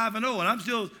still 5-0, and I'm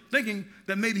still thinking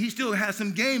that maybe he still has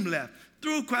some game left.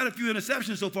 Threw quite a few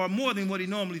interceptions so far, more than what he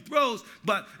normally throws,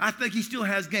 but I think he still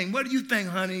has game. What do you think,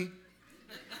 honey?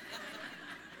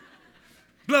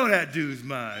 Blow that dude's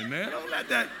mind, man. Don't let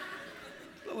that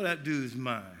blow that dude's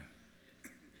mind.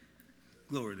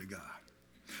 Glory to God.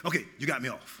 Okay, you got me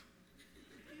off.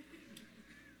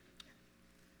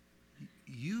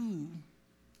 You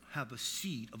have a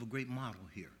seed of a great model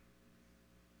here.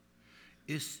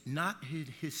 It's not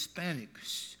a Hispanic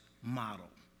model.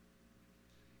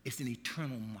 It's an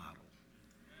eternal model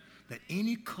that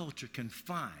any culture can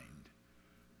find.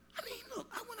 I mean, look,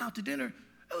 I went out to dinner.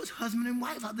 It was husband and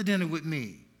wife out to dinner with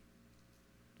me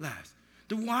last.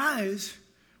 The wives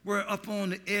were up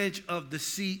on the edge of the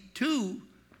seat too,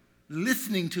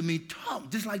 listening to me talk,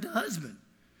 just like the husband.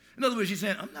 In other words, she's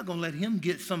saying, I'm not going to let him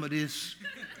get some of this,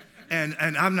 and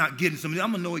I'm not getting some of this.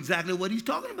 I'm going to know exactly what he's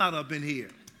talking about up in here.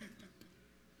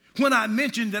 When I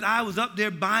mentioned that I was up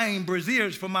there buying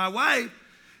brassieres for my wife,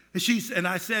 and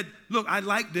I said, look, I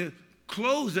like the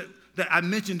clothes that I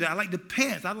mentioned, that I like the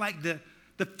pants, I like the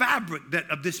fabric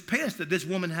of this pants that this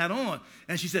woman had on.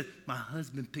 And she said, my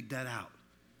husband picked that out.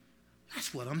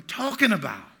 That's what I'm talking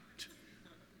about.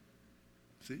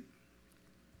 See?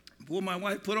 Before my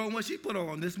wife put on what she put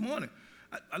on this morning,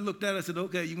 I looked at her and said,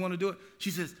 okay, you want to do it? She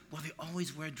says, well, they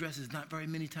always wear dresses. Not very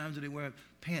many times do they wear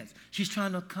pants. She's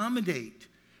trying to accommodate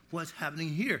what's happening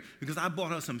here because I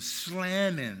bought her some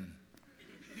slamming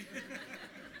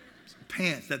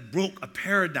pants that broke a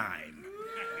paradigm.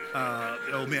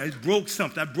 Oh, man, it broke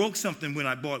something. I broke something when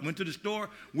I went to the store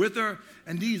with her,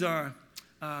 and these are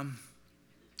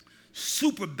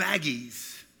super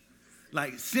baggies,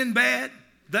 like Sinbad,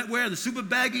 that wear the super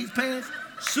baggies pants,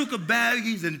 super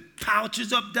baggies and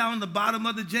pouches up down the bottom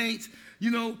of the jeans,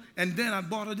 and then I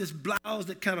bought her this blouse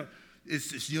that kind of,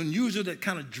 it's unusual, that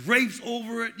kind of drapes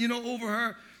over it, over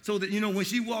her, so that, when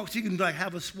she walks, she can like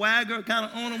have a swagger kind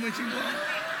of on her when she walks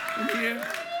from here.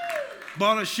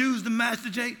 Bought her shoes to match the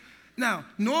jeans. Now,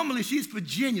 normally she's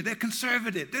Virginia. They're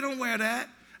conservative. They don't wear that.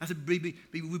 I said, baby,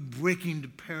 we're breaking the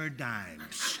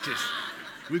paradigms.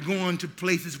 We're going to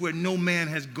places where no man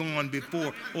has gone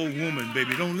before or woman,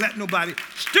 baby. Don't let nobody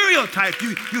stereotype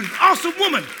you. You're an awesome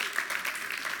woman.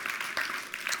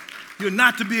 You're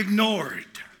not to be ignored.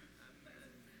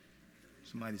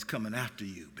 Somebody's coming after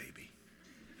you, baby.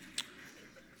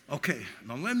 Okay,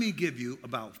 now let me give you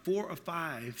about 4 or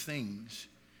 5 things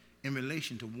in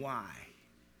relation to why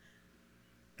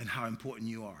and how important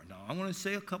you are. Now, I want to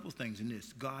say a couple things in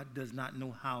this. God does not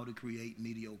know how to create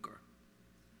mediocre.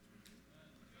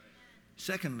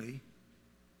 Secondly,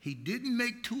 he didn't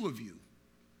make 2 of you.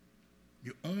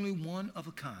 You're only one of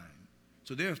a kind.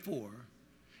 So therefore,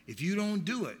 if you don't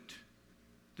do it,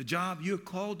 the job you're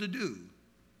called to do,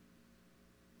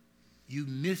 you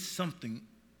miss something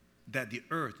that the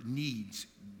earth needs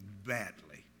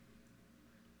badly.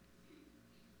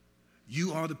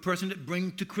 You are the person that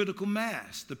brings to critical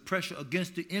mass the pressure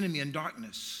against the enemy and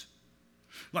darkness.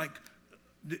 Like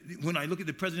when I look at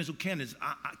the presidential candidates,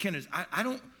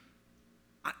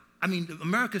 I mean,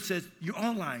 America says, you're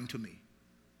all lying to me.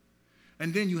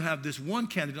 And then you have this one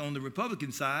candidate on the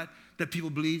Republican side that people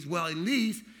believe, well, at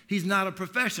least he's not a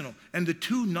professional. And the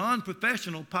 2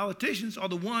 non-professional politicians are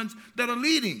the ones that are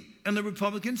leading on the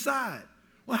Republican side.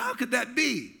 Well, how could that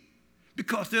be?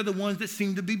 Because they're the ones that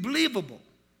seem to be believable.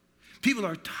 People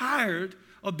are tired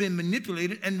of being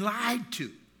manipulated and lied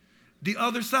to. The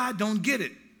other side don't get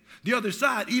it. The other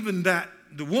side, even that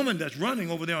the woman that's running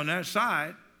over there on that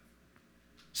side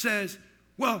says,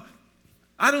 well,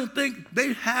 I don't think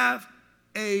they have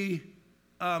a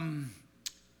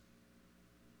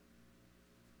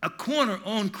corner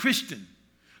on Christian.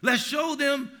 Let's show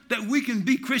them that we can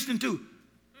be Christian too.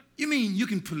 You mean you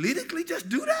can politically just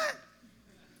do that?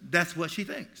 That's what she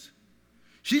thinks.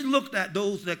 She looked at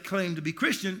those that claim to be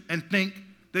Christian and think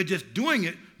they're just doing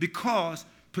it because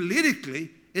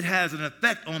politically it has an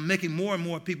effect on making more and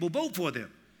more people vote for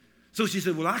them. So she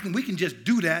said, well, we can just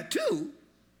do that too,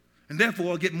 and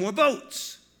therefore I'll get more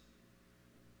votes.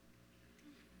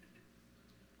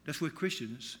 That's where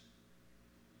Christians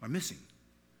are missing.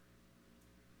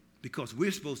 Because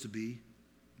we're supposed to be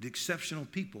the exceptional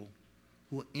people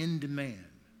who are in demand.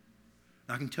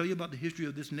 Now, I can tell you about the history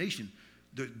of this nation,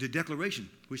 the Declaration,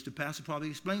 which the pastor probably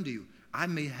explained to you. I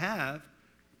may have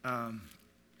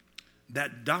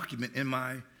that document in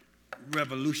my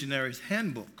Revolutionary's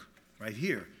Handbook right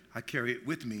here. I carry it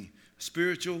with me,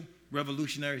 Spiritual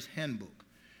Revolutionary's Handbook.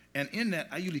 And in that,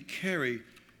 I usually carry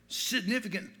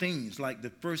significant things like the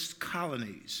first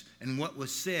colonies and what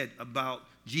was said about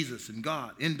Jesus and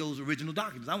God in those original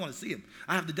documents. I want to see them.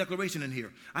 I have the Declaration in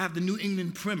here. I have the New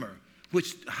England Primer,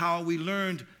 which how we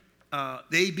learned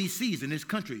the ABCs in this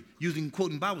country using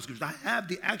quoting Bible scriptures. I have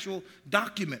the actual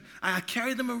document. I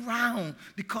carry them around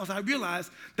because I realized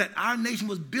that our nation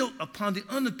was built upon the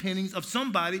underpinnings of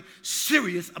somebody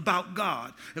serious about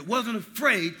God. It wasn't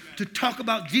afraid to talk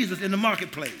about Jesus in the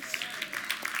marketplace.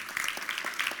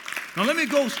 Now let me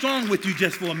go strong with you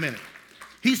just for a minute.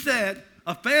 He said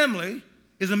a family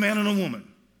is a man and a woman.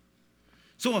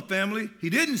 So a family, he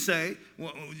didn't say,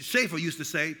 well, Schaeffer used to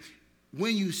say,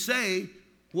 when you say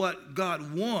what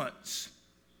God wants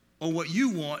or what you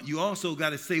want, you also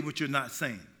got to say what you're not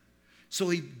saying. So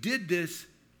he did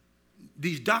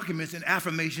these documents in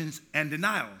affirmations and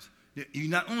denials. You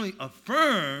not only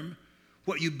affirm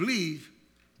what you believe,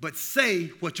 but say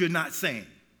what you're not saying.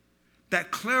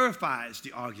 That clarifies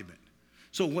the argument.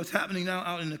 So what's happening now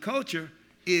out in the culture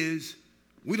is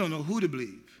we don't know who to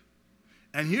believe.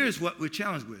 And here's what we're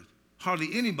challenged with. Hardly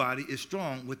anybody is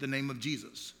strong with the name of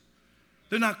Jesus.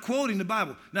 They're not quoting the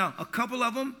Bible. Now, a couple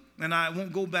of them, and I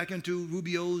won't go back into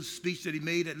Rubio's speech that he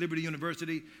made at Liberty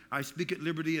University. I speak at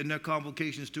Liberty in their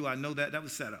convocations too. I know that. That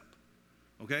was set up.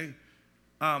 Okay?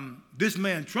 This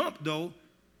man, Trump, though,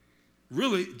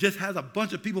 really just has a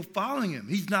bunch of people following him.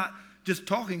 He's not just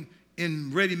talking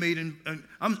in ready-made. And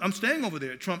I'm staying over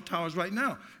there at Trump Towers right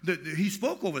now. He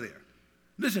spoke over there.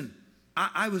 Listen,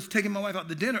 I was taking my wife out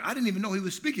to dinner. I didn't even know he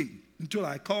was speaking until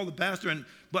I called the pastor,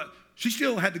 but she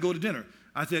still had to go to dinner.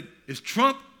 I said, is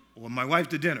Trump or my wife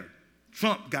to dinner?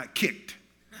 Trump got kicked.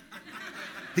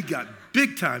 He got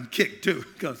big time kicked too,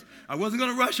 because I wasn't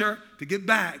going to rush her to get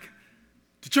back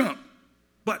to Trump.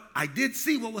 But I did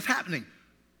see what was happening.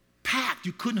 Packed.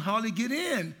 You couldn't hardly get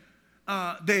in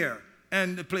there.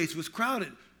 And the place was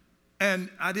crowded. And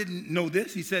I didn't know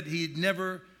this. He said he'd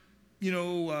never,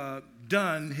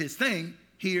 done his thing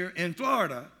here in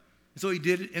Florida. So he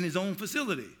did it in his own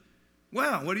facility.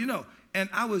 Wow, what do you know? And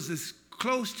I was as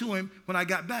close to him when I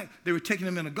got back. They were taking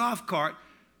him in a golf cart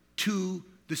to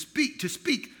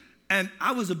speak. And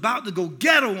I was about to go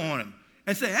ghetto on him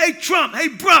and say, hey, Trump, hey,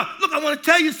 bro, look, I want to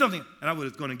tell you something. And I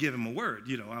was going to give him a word.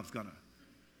 I was going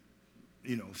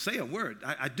to, say a word.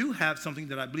 I do have something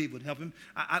that I believe would help him.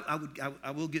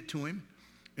 I will get to him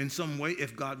in some way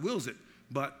if God wills it.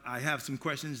 But I have some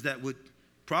questions that would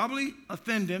probably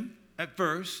offend him at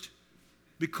first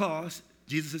because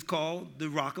Jesus is called the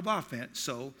rock of offense.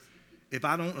 So if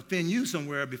I don't offend you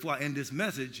somewhere before I end this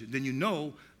message, then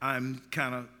I'm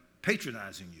kind of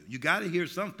patronizing you. You got to hear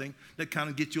something that kind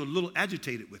of gets you a little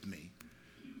agitated with me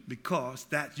because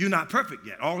that you're not perfect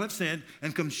yet. All have sinned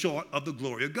and come short of the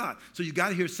glory of God. So you got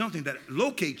to hear something that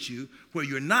locates you where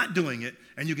you're not doing it,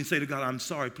 and you can say to God, I'm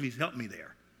sorry, please help me there.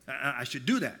 I should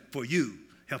do that for you,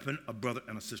 helping a brother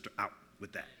and a sister out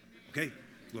with that. Okay?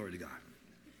 Glory to God.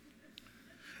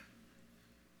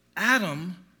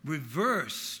 Adam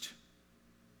reversed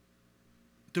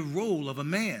the role of a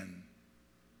man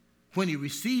when he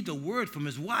received a word from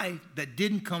his wife that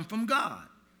didn't come from God.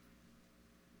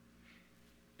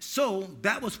 So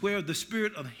that was where the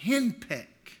spirit of henpeck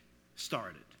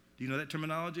started. Do you know that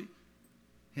terminology?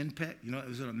 Henpeck? It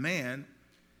was a man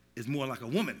is more like a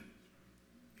woman.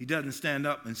 He doesn't stand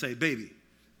up and say, baby.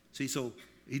 See, so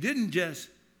he didn't just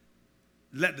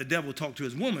let the devil talk to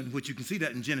his woman, which you can see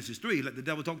that in Genesis 3. He let the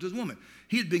devil talk to his woman.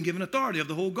 He had been given authority of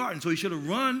the whole garden, so he should have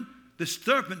run the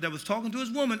serpent that was talking to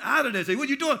his woman out of there. Say, what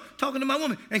are you doing talking to my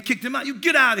woman? And kicked him out. You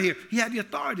get out of here. He had the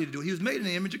authority to do it. He was made in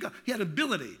the image of God. He had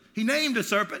ability. He named the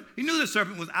serpent. He knew the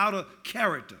serpent was out of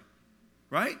character,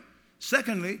 right?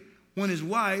 Secondly, when his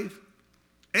wife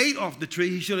ate off the tree,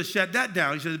 he should have shut that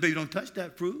down. He said, baby, don't touch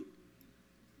that fruit.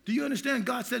 Do you understand?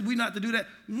 God said we not to do that.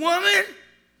 Woman!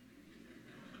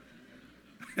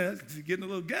 That's getting a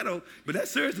little ghetto, but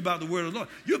that's serious about the word of the Lord.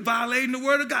 You're violating the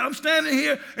word of God. I'm standing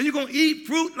here, and you're going to eat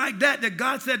fruit like that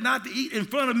God said not to eat in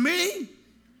front of me?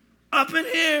 Up in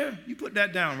here. You put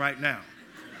that down right now.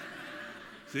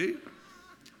 See?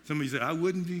 Somebody said, I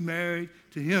wouldn't be married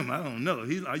to him. I don't know.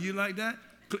 Are you like that?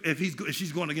 If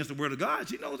she's going against the word of God,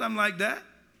 she knows I'm like that.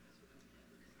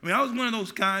 I mean, I was one of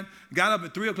those kind, got up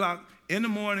at 3 o'clock in the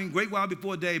morning, great while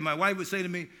before day. My wife would say to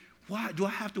me, why do I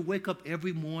have to wake up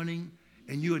every morning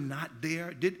and you're not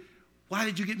there? Why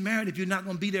did you get married if you're not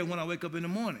going to be there when I wake up in the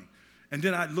morning? And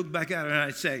then I'd look back at her and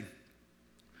I'd say,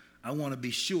 I want to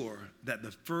be sure that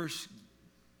the first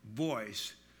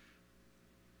voice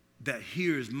that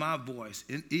hears my voice,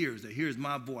 in ears that hears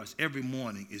my voice every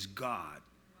morning is God,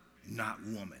 not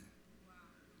woman.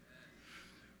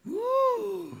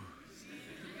 Woo!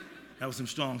 That was some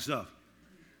strong stuff.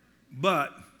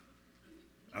 But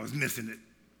I was missing it.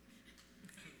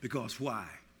 Because why?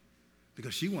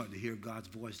 Because she wanted to hear God's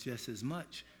voice just as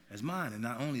much as mine. And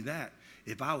not only that,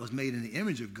 if I was made in the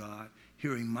image of God,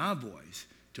 hearing my voice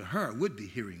to her would be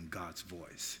hearing God's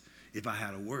voice if I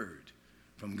had a word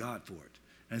from God for it.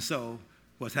 And so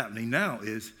what's happening now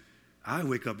is I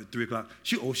wake up at 3 o'clock.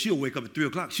 She'll wake up at 3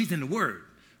 o'clock. She's in the Word.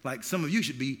 Like some of you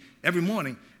should be every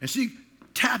morning. And she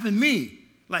tapping me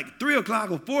like 3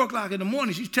 o'clock or 4 o'clock in the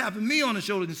morning. She's tapping me on the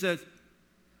shoulder and says,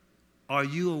 "Are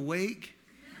you awake?"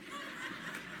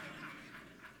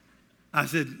 I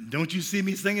said, "Don't you see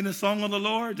me singing the song of the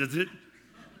Lord?" Does it?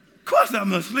 Of course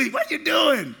I'm asleep. What you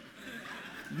doing?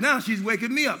 Now she's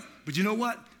waking me up. But you know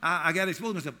what? I got to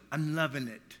expose myself. I'm loving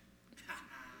it.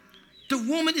 The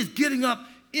woman is getting up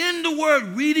in the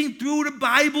Word, reading through the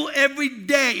Bible every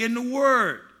day in the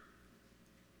Word.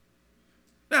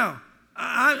 Now,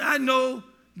 I know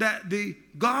that the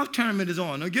golf tournament is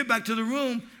on. I'll get back to the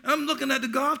room. I'm looking at the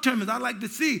golf tournament. I like to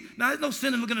see. Now, there's no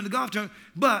sin in looking at the golf tournament,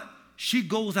 but she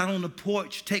goes out on the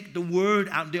porch, take the Word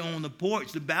out there on the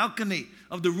porch, the balcony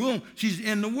of the room. She's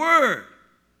in the Word.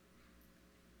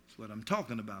 That's what I'm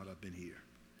talking about up in here.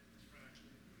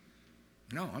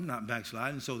 No, I'm not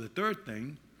backsliding. So the third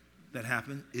thing that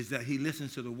happened is that he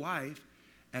listens to the wife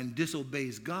and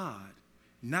disobeys God.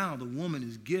 Now the woman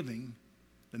is giving,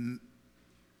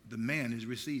 the man is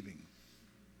receiving.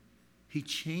 She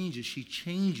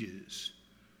changes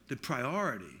the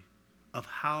priority of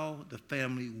how the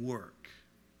family work.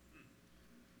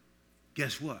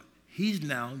 Guess what? He's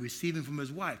now receiving from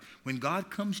his wife. When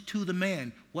God comes to the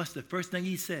man, what's the first thing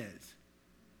he says?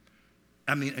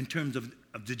 I mean, in terms of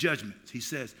the judgments, he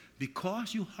says,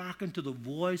 because you hearken to the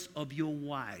voice of your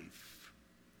wife,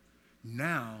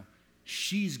 now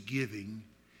she's giving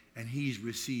and he's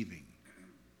receiving.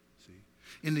 See?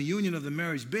 In the union of the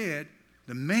marriage bed,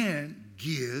 the man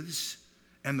gives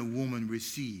and the woman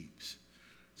receives.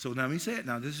 So now let me say it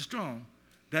now, this is strong.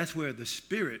 That's where the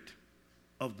spirit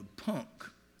of the punk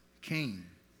came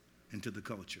into the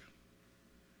culture.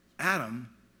 Adam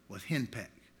was henpecked.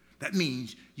 That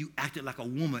means you acted like a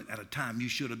woman at a time you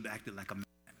should have acted like a man.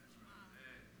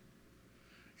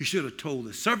 You should have told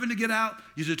the serpent to get out.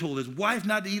 You should have told his wife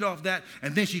not to eat off that.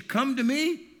 And then she come to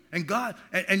me and God,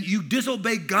 and you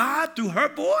disobey God through her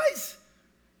voice?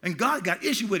 And God got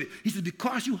issue with it. He said,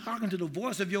 because you hearken to the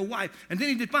voice of your wife. And then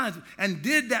he defines it, and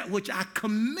did that which I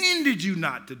commanded you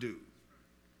not to do.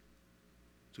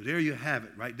 So there you have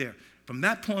it right there. From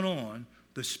that point on,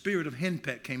 the spirit of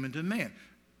henpeck came into man.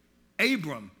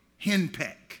 Abram,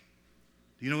 henpeck.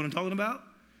 Do you know what I'm talking about?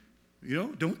 You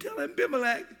know, don't tell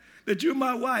Abimelech that you're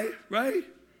my wife, right?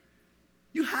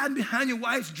 You hiding behind your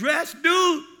wife's dress,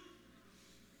 dude.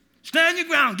 Stand your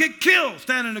ground. Get killed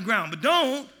standing the ground. But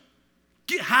don't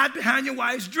hide behind your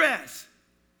wife's dress.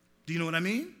 Do you know what I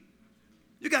mean?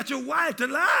 You got your wife to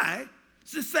lie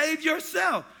to save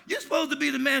yourself. You're supposed to be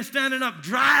the man standing up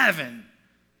driving.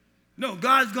 No,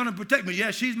 God's going to protect me.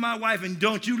 Yeah, she's my wife, and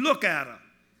don't you look at her.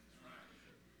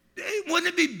 Wouldn't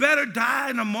it be better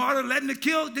dying a martyr, letting the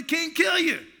king kill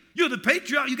you? You're the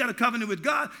patriarch. You got a covenant with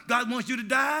God. God wants you to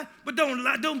die, but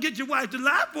don't get your wife to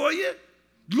lie for you.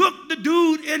 Look the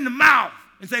dude in the mouth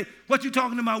and say, what you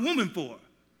talking to my woman for?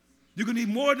 You're going to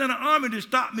need more than an army to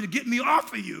stop me, to get me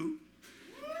off of you.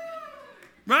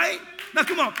 Right? Now,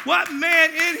 come on. What man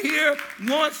in here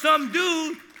wants some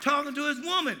dude talking to his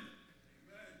woman?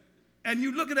 And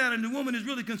you looking at her and the woman is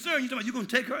really concerned. You're talking about you're going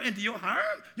to take her into your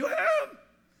harem? Your harem?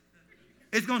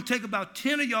 It's going to take about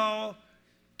 10 of y'all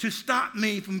to stop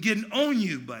me from getting on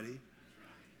you, buddy.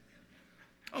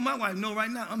 Oh, my wife know right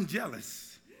now I'm jealous.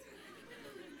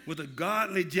 With a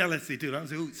godly jealousy, too. I'm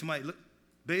saying, somebody, look,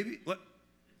 baby, what?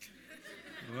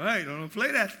 All right, don't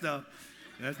play that stuff.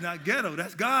 That's not ghetto.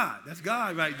 That's God. That's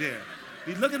God right there.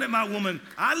 He's looking at my woman.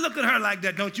 I look at her like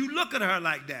that. Don't you look at her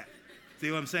like that.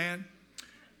 See what I'm saying?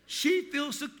 She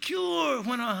feels secure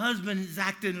when her husband is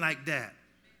acting like that.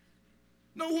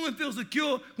 No woman feels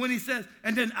secure when he says,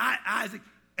 and then Isaac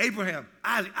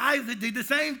did the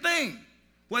same thing.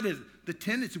 What is it? The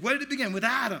tendency. Where did it begin? With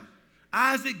Adam.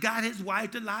 Isaac got his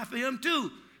wife to lie for him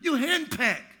too. You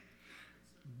henpeck.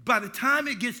 By the time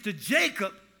it gets to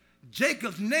Jacob,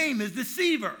 Jacob's name is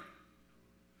deceiver.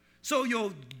 So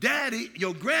your daddy,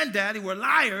 your granddaddy were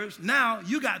liars. Now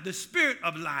you got the spirit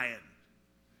of lying.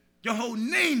 Your whole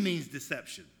name means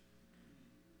deception.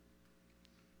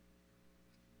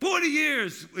 40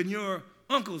 years in your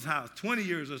uncle's house, 20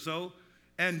 years or so,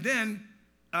 and then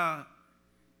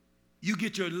you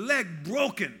get your leg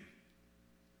broken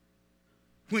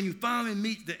when you finally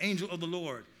meet the angel of the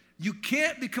Lord. You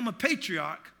can't become a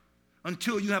patriarch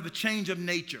until you have a change of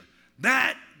nature.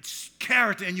 that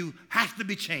character in you has to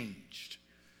be changed.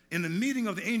 In the meeting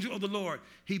of the angel of the Lord,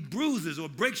 he bruises or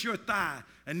breaks your thigh,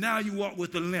 and now you walk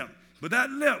with a limp. But that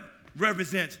limp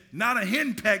represents not a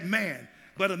henpecked man,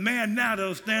 but a man now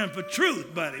that'll stand for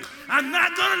truth, buddy. I'm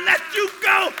not going to let you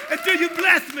go until you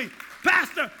bless me.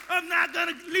 Pastor, I'm not going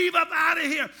to leave up out of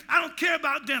here. I don't care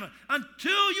about dinner.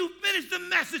 Until you finish the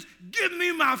message, give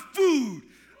me my food.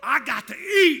 I got to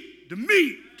eat the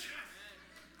meat.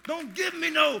 Don't give me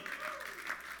no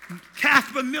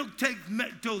Casper Milk takes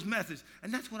those messages.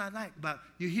 And that's what I like about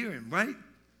you hear him, right?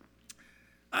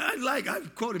 I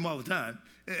quote him all the time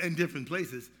in different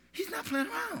places. He's not playing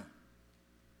around.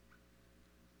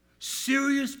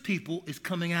 Serious people is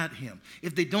coming at him.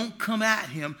 If they don't come at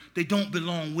him, they don't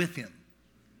belong with him.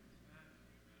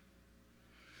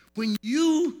 When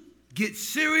you get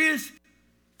serious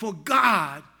for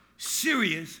God,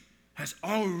 Sirius has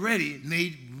already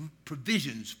made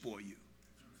provisions for you.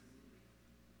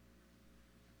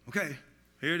 Okay,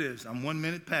 here it is. I'm 1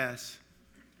 minute past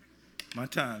my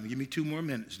time. Give me 2 more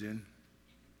minutes then.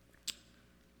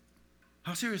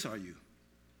 How serious are you?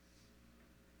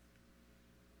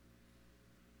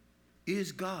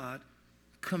 Is God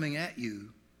coming at you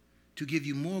to give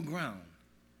you more ground,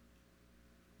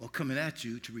 or coming at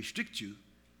you to restrict you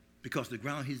because the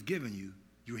ground he's given you,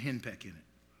 you're henpecking it?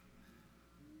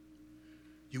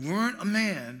 You weren't a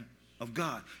man of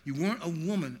God. You weren't a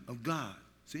woman of God.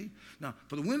 See? Now,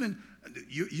 for the women,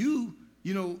 you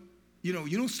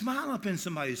don't smile up in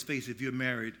somebody's face if you're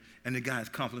married and the guy's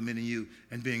complimenting you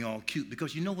and being all cute,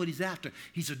 because you know what he's after.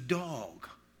 He's a dog.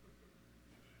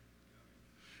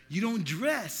 You don't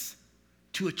dress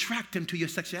to attract him to your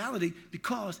sexuality,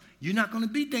 because you're not going to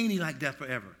be dainty like that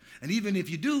forever. And even if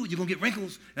you do, you're going to get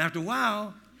wrinkles. And after a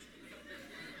while,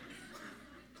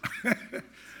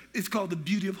 it's called the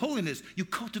beauty of holiness. You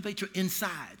cultivate your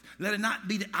inside. Let it not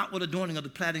be the outward adorning of the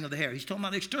plaiting of the hair. He's talking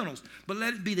about externals. But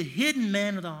let it be the hidden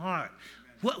man of the heart.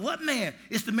 What man?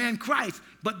 It's the man Christ.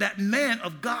 But that man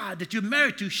of God that you're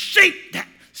married to, shape that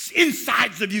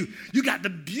insides of you. You got the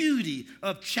beauty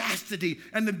of chastity,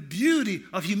 and the beauty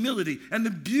of humility, and the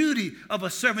beauty of a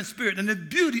servant spirit, and the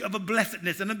beauty of a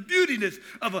blessedness, and the beautiness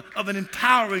of an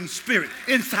empowering spirit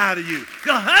inside of you.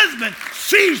 Your husband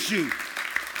sees you.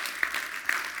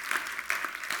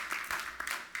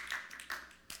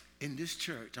 In this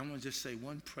church, I'm going to just say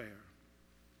one prayer.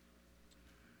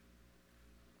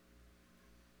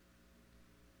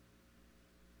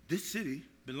 This city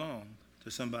belonged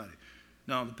to somebody.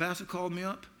 Now, the pastor called me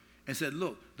up and said,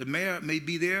 look, the mayor may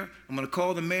be there. I'm going to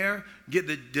call the mayor, get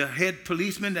the head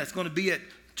policeman that's going to be at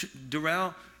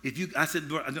Doral. I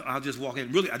said, I'll just walk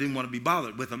in. Really, I didn't want to be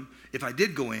bothered with him if I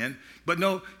did go in. But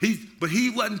no, he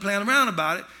wasn't playing around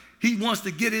about it. He wants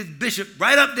to get his bishop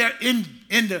right up there in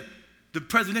the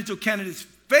presidential candidate's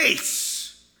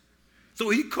face. So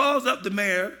he calls up the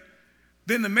mayor.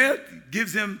 Then the mayor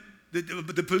gives him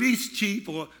the police chief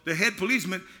or the head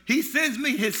policeman. He sends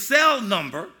me his cell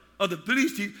number of the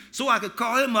police chief so I could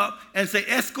call him up and say,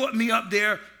 escort me up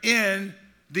there in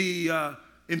the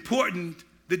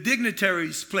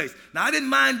dignitary's place. Now, I didn't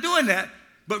mind doing that,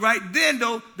 but right then,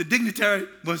 though, the dignitary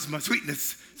was my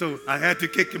sweetness, so I had to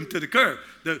kick him to the curb.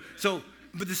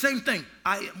 But the same thing,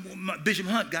 Bishop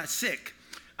Hunt got sick.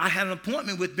 I had an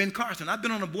appointment with Ben Carson. I've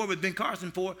been on the board with Ben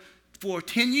Carson for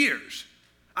 10 years.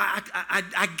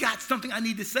 I got something I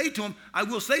need to say to him. I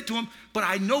will say to him, but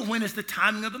I know when it's the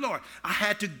timing of the Lord. I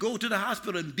had to go to the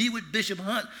hospital and be with Bishop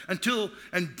Hunt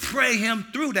and pray him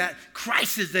through that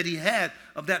crisis that he had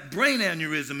of that brain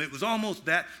aneurysm. It was almost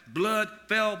that. Blood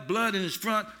in his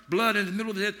front, blood in the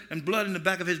middle of his head, and blood in the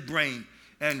back of his brain.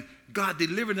 And God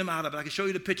delivered him out of it. I can show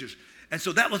you the pictures. And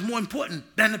so that was more important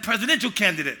than the presidential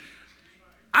candidate.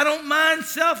 I don't mind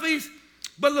selfies,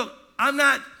 but look, I'm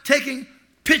not taking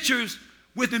pictures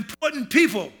with important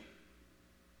people.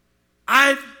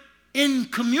 I'm in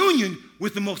communion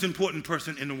with the most important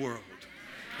person in the world,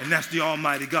 and that's the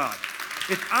Almighty God.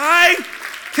 If I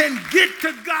can get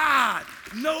to God,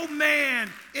 no man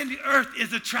in the earth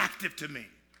is attractive to me.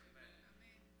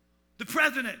 The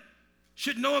president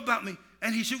should know about me,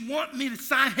 and he should want me to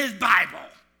sign his Bible.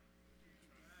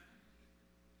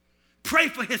 Pray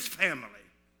for his family.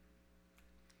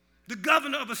 The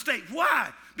governor of a state. Why?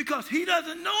 Because he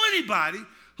doesn't know anybody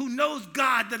who knows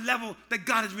God the level that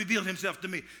God has revealed himself to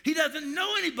me. He doesn't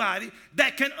know anybody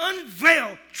that can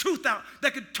unveil truth out,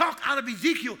 that can talk out of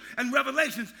Ezekiel and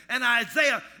Revelations and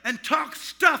Isaiah and talk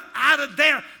stuff out of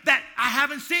there that I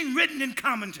haven't seen written in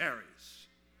commentaries.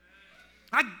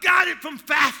 I got it from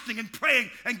fasting and praying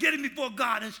and getting before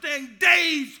God and staying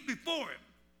days before him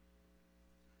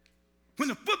when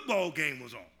the football game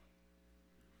was on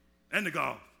and the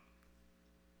golf.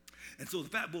 And so the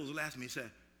fat boys will ask me, say,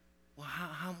 well,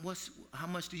 how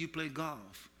much do you play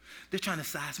golf? They're trying to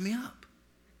size me up.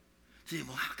 Say,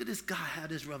 well, how could this guy have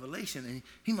this revelation? And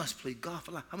he must play golf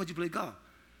a lot. How much you play golf?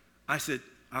 I'll say,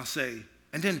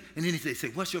 and then he say,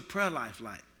 what's your prayer life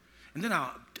like? And then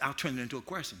I'll turn it into a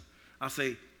question. I'll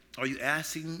say, are you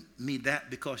asking me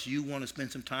that because you want to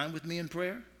spend some time with me in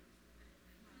prayer?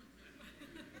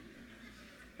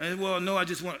 And well, no,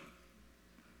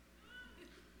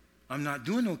 I'm not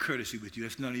doing no courtesy with you.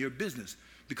 That's none of your business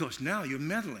because now you're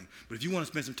meddling. But if you want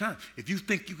to spend some time, if you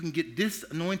think you can get this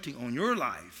anointing on your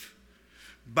life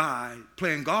by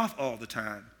playing golf all the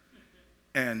time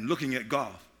and looking at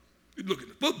golf, looking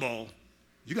at football,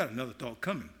 you got another thought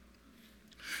coming.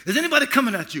 Is anybody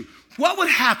coming at you? What would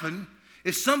happen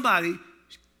if somebody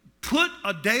put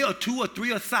a day or 2 or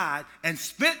 3 aside and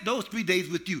spent those 3 days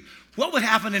with you? What would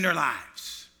happen in their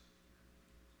lives?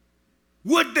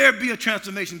 Would there be a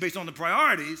transformation based on the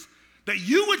priorities that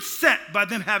you would set by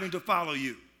them having to follow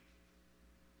you?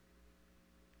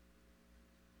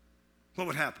 What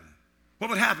would happen? What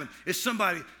would happen if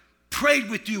somebody prayed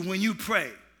with you when you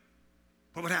prayed?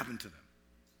 What would happen to them?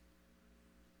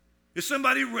 If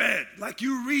somebody read like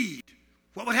you read,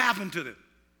 what would happen to them?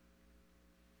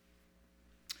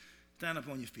 Stand up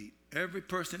on your feet. Every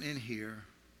person in here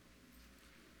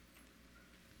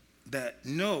that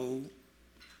know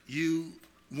you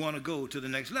want to go to the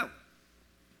next level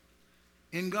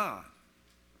in God.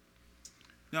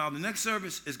 Now, the next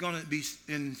service is going to be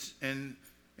in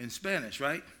Spanish,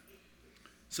 right?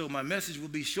 So my message will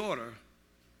be shorter,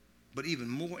 but even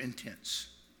more intense.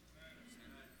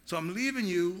 So I'm leaving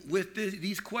you with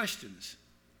these questions.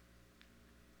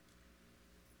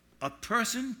 A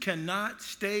person cannot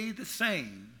stay the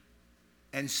same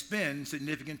and spend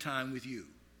significant time with you.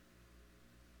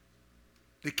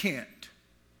 They can't.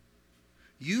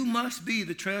 You must be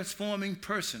the transforming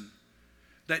person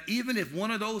that even if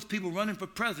one of those people running for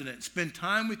president spend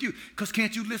time with you, because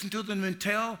can't you listen to them and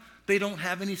tell they don't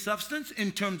have any substance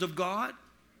in terms of God?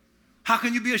 How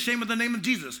can you be ashamed of the name of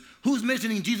Jesus? Who's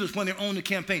mentioning Jesus when they're on the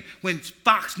campaign, when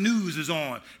Fox News is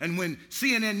on, and when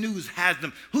CNN News has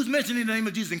them? Who's mentioning the name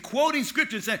of Jesus and quoting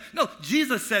scripture and saying, no,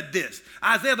 Jesus said this.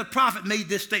 Isaiah the prophet made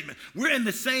this statement. We're in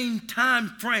the same time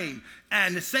frame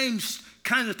and the same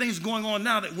kinds of things going on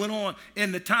now that went on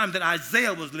in the time that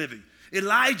Isaiah was living.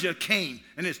 Elijah came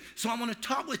and this. So I want to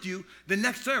talk with you the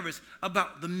next service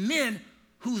about the men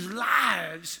whose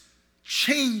lives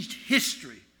changed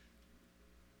history.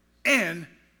 And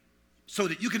so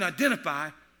that you can identify,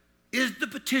 is the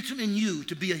potential in you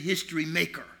to be a history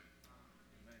maker?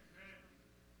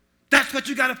 That's what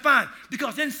you got to find.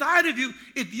 Because inside of you,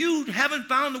 if you haven't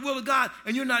found the will of God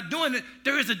and you're not doing it,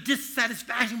 there is a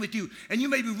dissatisfaction with you. And you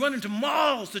may be running to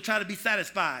malls to try to be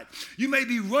satisfied. You may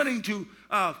be running to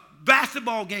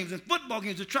basketball games and football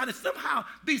games to try to somehow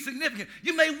be significant.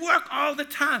 You may work all the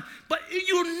time, but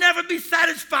you'll never be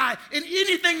satisfied in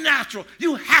anything natural.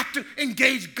 You have to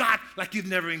engage God like you've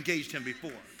never engaged him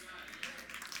before.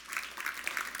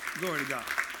 Glory to God.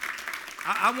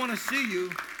 I want to see you,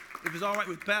 if it's all right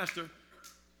with Pastor,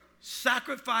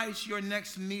 sacrifice your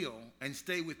next meal and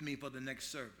stay with me for the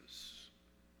next service.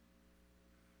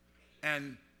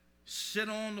 And sit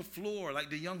on the floor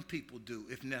like the young people do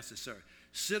if necessary.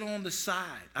 Sit on the side.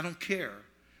 I don't care.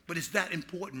 But it's that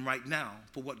important right now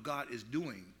for what God is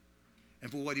doing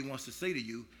and for what he wants to say to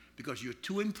you, because you're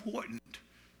too important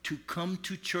to come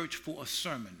to church for a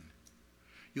sermon.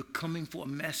 You're coming for a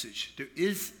message. There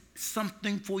is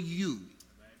something for you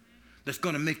that's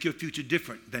going to make your future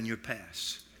different than your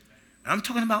past. And I'm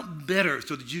talking about better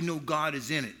so that you know God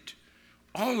is in it.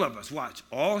 All of us, watch,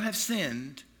 all have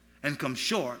sinned and come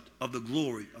short of the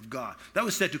glory of God. That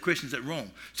was said to Christians at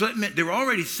Rome. So that meant they were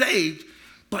already saved,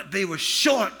 but they were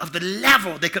short of the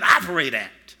level they could operate at.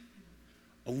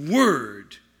 A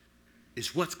word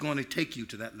is what's going to take you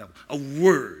to that level. A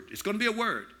word. It's going to be a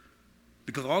word,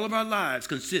 because all of our lives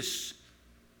consists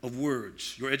of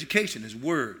words. Your education is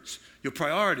words. Your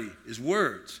priority is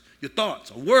words. Your thoughts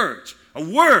are words. A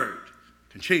word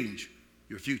can change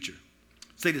your future.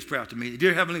 Say this prayer after me.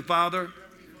 Dear Heavenly Father,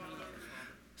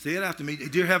 say it after me.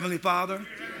 Dear Heavenly Father,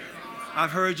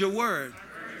 I've heard your word.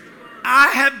 I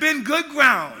have been good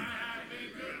ground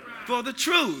for the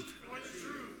truth.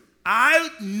 I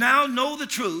now know the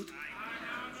truth,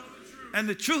 and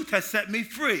the truth has set me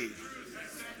free.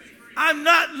 I'm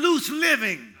not loose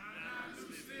living,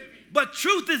 but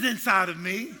truth is inside of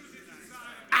me.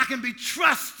 I can be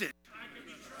trusted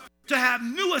to have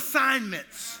new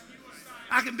assignments.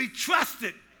 I can be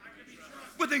trusted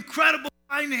with incredible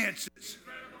finances.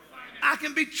 I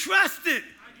can be trusted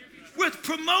with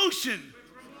promotion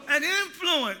and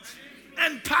influence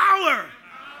and power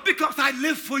because I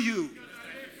live for you.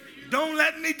 Don't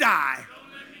let me die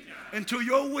until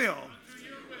your will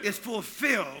is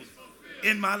fulfilled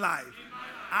in my life.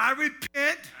 I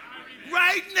repent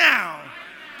right now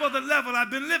for the level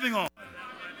I've been living on.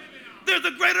 There's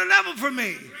a greater level for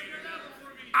me.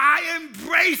 I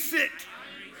embrace it.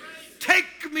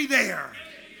 Take me there.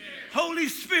 Holy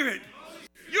Spirit,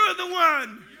 you're the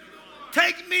one.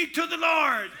 Take me to the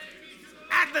Lord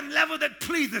at the level that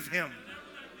pleases him.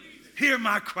 Hear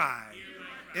my cry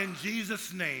in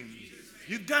Jesus' name.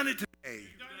 You've done it today.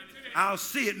 I'll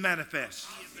see it manifest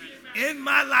in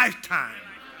my lifetime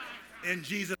in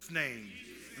Jesus' name.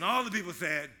 And all the people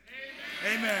said,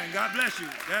 amen. God bless you.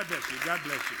 God bless you. God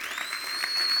bless you.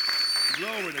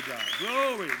 Glory to God.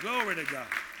 Glory, glory to God.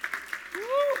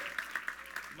 Woo!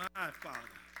 My Father.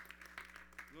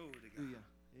 Glory to God.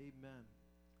 Amen.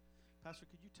 Pastor,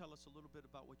 could you tell us a little bit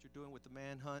about what you're doing with the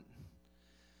Manhunt?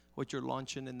 What you're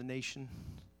launching in the nation?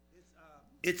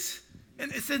 It's in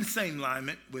the same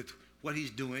alignment with what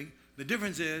he's doing. The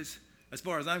difference is, as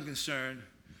far as I'm concerned,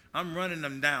 I'm running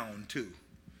them down too,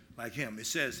 like him. It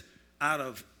says out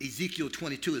of Ezekiel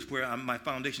 22 is where my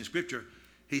foundation scripture.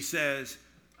 He says,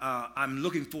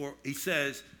 he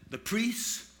says, the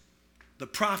priests, the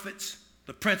prophets,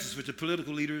 the princes, which are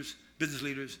political leaders, business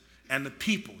leaders, and the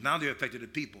people, now they're affected the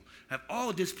people, have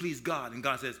all displeased God. And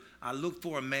God says, I look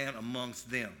for a man amongst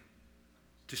them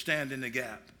to stand in the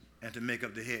gap and to make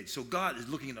up the hedge. So God is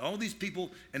looking at all these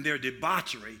people and their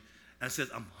debauchery and says,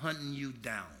 I'm hunting you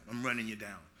down. I'm running you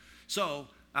down. So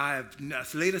I've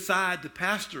laid aside the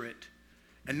pastorate,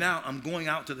 and now I'm going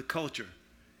out to the culture,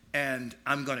 and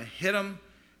I'm going to hit them,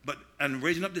 and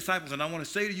raising up disciples. And I want to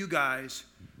say to you guys,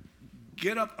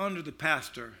 get up under the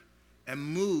pastor and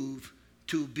move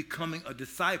to becoming a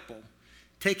disciple.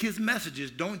 Take his messages.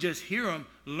 Don't just hear them,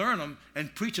 learn them,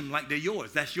 and preach them like they're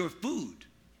yours. That's your food.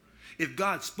 If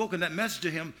God's spoken that message to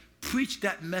him, preach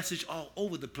that message all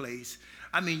over the place.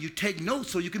 I mean, you take notes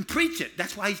so you can preach it.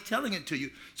 That's why he's telling it to you.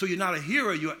 So you're not a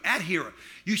hearer, you're an adherer.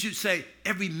 You should say,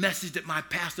 every message that my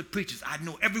pastor preaches, I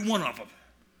know every one of them.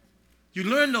 You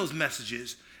learn those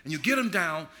messages, and you get them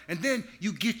down, and then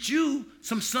you get you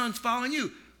some sons following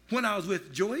you. When I was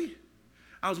with Joey,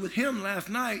 I was with him last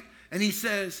night, and he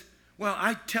says, well,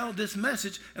 I tell this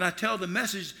message, and I tell the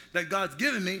message that God's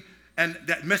given me, and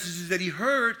that messages that he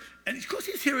heard, and of course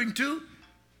he's hearing too.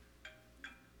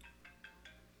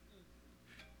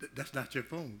 That's not your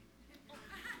phone.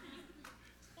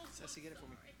 Sassy, get it for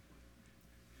me.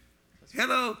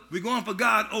 Hello, we're going for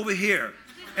God over here.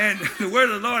 And the word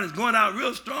of the Lord is going out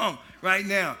real strong right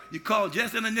now. You called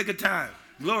just in the nick of time.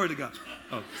 Glory to God.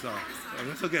 Oh, sorry. Oh,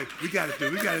 that's okay. We got it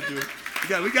through. We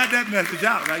got that message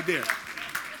out right there.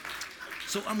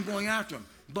 So I'm going after him.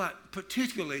 But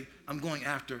particularly, I'm going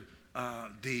after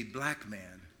the black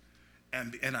man.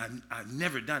 And I've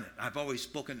never done it. I've always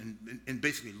spoken in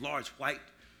basically large white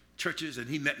churches, and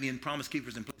he met me in Promise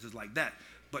Keepers and places like that.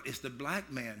 But it's the black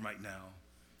man right now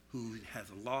who has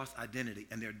a lost identity,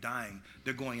 and they're dying.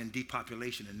 They're going in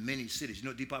depopulation in many cities. You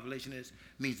know what depopulation is? It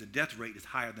means the death rate is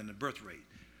higher than the birth rate.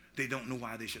 They don't know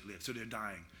why they should live, so they're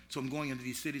dying. So I'm going into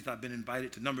these cities. I've been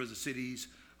invited to numbers of cities,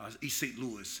 East St.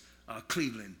 Louis,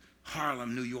 Cleveland,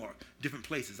 Harlem, New York, different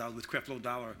places. I was with Creflo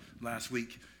Dollar last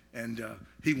week, and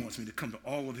he wants me to come to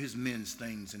all of his men's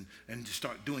things and to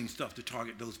start doing stuff to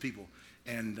target those people.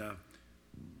 And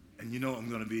you know I'm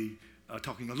going to be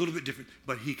talking a little bit different,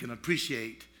 but he can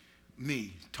appreciate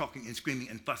me talking and screaming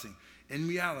and fussing. In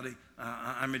reality,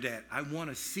 I'm your dad. I want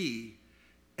to see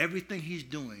everything he's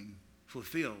doing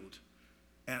fulfilled.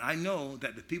 And I know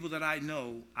that the people that I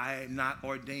know, I am not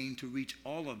ordained to reach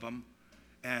all of them.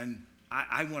 And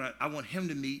I want him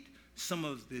to meet some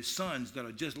of the sons that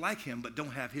are just like him but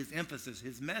don't have his emphasis,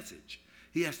 his message.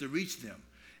 He has to reach them.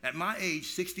 At my age,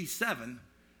 67,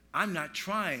 I'm not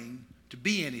trying to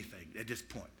be anything at this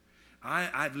point.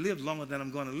 I've lived longer than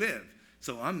I'm going to live.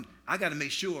 So I got to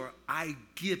make sure I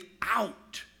give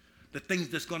out the things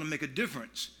that's going to make a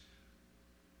difference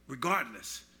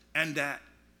regardless. And that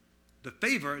the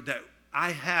favor that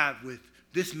I have with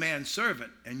this man's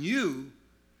servant and you,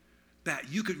 that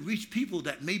you could reach people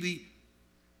that maybe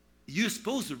you're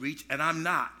supposed to reach and I'm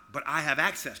not, but I have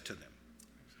access to them.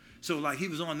 So like he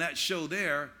was on that show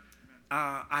there,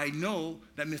 I know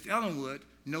that Mr. Ellenwood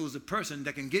knows a person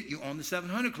that can get you on the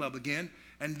 700 Club again,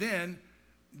 and then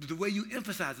the way you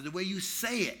emphasize it, the way you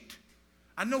say it.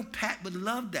 I know Pat would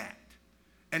love that.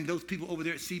 And those people over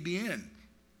there at CBN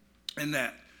and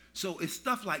that. So it's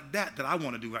stuff like that I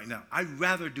want to do right now. I'd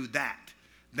rather do that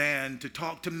than to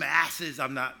talk to masses.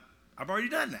 I've already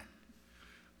done that.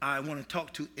 I want to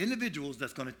talk to individuals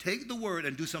that's going to take the word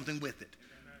and do something with it.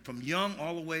 from young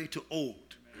all the way to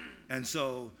old. And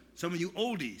so some of you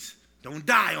oldies, don't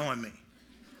die on me.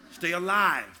 Stay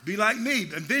alive. Be like me,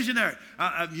 a visionary.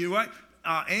 You're right.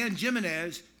 Ann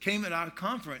Jimenez came at our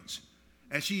conference,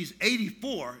 and she's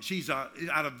 84. She's out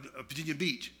of Virginia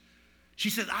Beach. She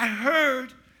said, I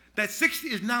heard that 60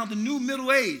 is now the new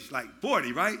middle age, like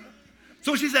 40, right?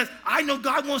 So she says, I know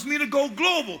God wants me to go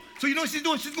global. So you know what she's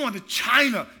doing? She's going to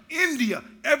China, India,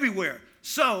 everywhere.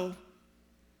 So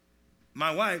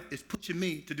my wife is pushing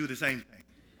me to do the same thing.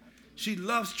 She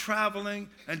loves traveling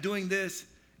and doing this,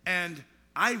 and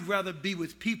I'd rather be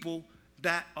with people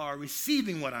that are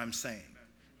receiving what I'm saying.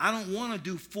 I don't want to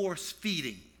do force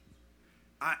feeding.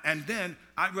 And then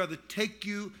I'd rather take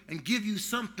you and give you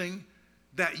something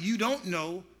that you don't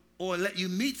know, or let you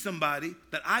meet somebody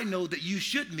that I know that you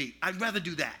should meet. I'd rather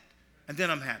do that, and then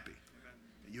I'm happy.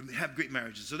 You have great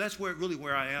marriages. So that's really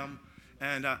where I am.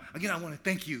 And again, I want to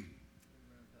thank you.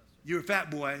 You're a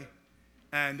fat boy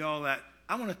and all that.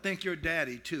 I want to thank your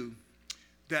daddy, too,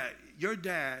 that your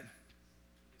dad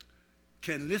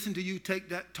can listen to you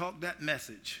talk that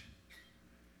message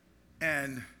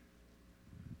and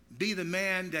be the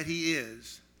man that he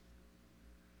is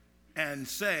and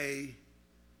say,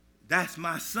 that's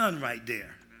my son right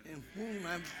there. In whom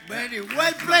I'm very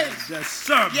well placed. Yes,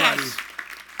 sir, yes.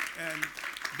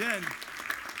 buddy.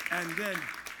 And then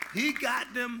he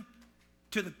got them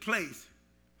to the place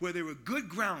where they were good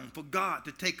ground for God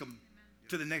to take them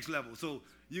to the next level. So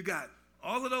you got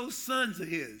all of those sons of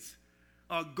his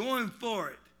are going for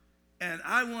it. And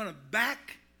I want to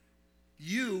back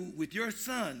you with your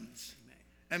sons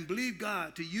and believe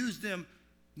God to use them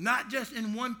not just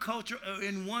in one culture or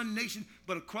in one nation,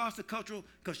 but across the cultural,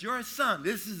 because you're a son.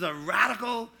 This is a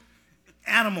radical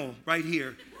animal right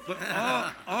here. But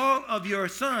all of your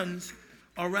sons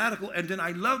are radical. And then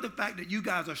I love the fact that you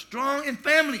guys are strong in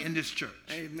family in this church.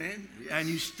 Amen. Yes. And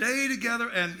you stay together.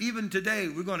 And even today,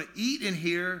 we're going to eat in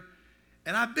here.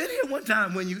 And I've been here one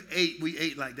time when we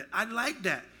ate like that. I like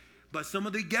that. But some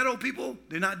of the ghetto people,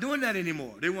 they're not doing that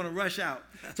anymore. They want to rush out.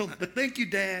 But thank you,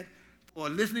 Dad, for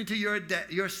listening to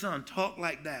your son talk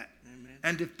like that. Amen.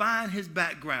 And define his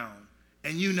background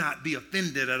and you not be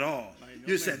offended at all.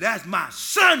 You said, that's my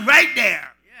son right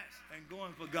there. Yes. And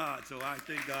going for God. So I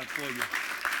thank God for you.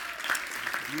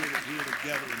 We're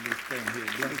together in this thing here.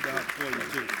 Bless God for you,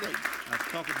 too. I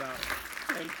talk about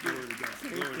glory to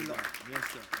God. Glory to God. Yes,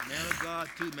 sir. Man of God,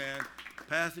 too, man.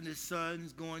 Passing his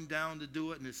sons, going down to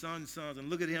do it, and his son's sons. And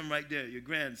look at him right there, your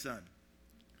grandson.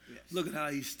 Yes. Look at how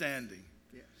he's standing.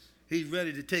 Yes. He's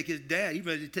ready to take his dad. He's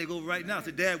ready to take over right now. I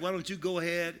said, Dad, why don't you go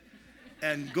ahead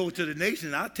and go to the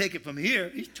nation? I'll take it from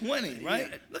here. He's 20, right?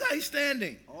 Yeah. Look how he's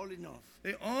standing. All enough.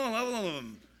 They all of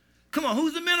them. Come on,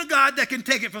 who's the man of God that can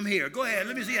take it from here? Go ahead,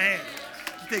 let me see your hand.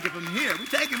 You take it from here. We're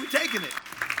taking it.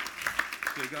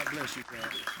 Okay, God bless you, God.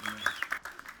 Amen.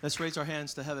 Let's raise our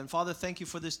hands to heaven. Father, thank you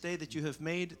for this day that you have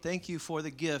made. Thank you for the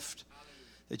gift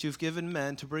that you've given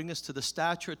men to bring us to the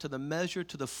stature, to the measure,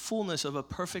 to the fullness of a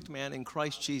perfect man in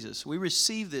Christ Jesus. We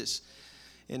receive this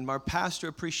in our Pastor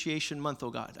Appreciation Month, oh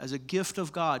God, as a gift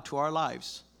of God to our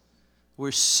lives.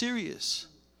 We're serious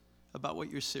about what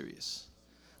you're serious.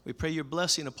 We pray your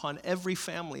blessing upon every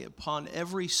family, upon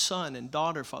every son and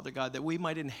daughter, Father God, that we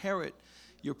might inherit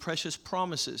your precious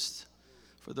promises.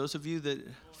 For those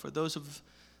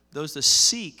that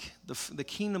seek the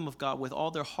kingdom of God with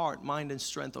all their heart, mind, and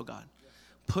strength, oh God.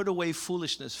 Put away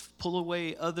foolishness, pull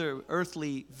away other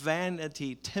earthly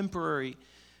vanity, temporary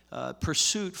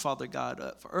pursuit, Father God,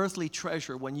 of earthly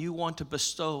treasure when you want to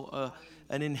bestow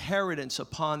an inheritance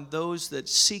upon those that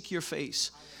seek your face.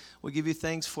 We give you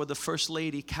thanks for the First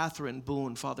Lady, Catherine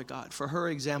Boone, Father God, for her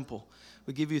example.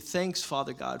 We give you thanks,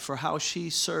 Father God, for how she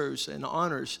serves and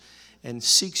honors and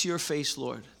seeks your face,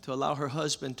 Lord, to allow her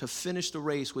husband to finish the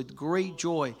race with great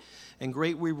joy and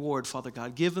great reward, Father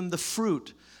God. Give them the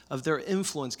fruit of their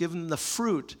influence. Give them the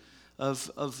fruit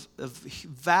of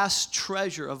vast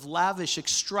treasure, of lavish,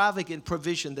 extravagant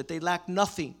provision, that they lack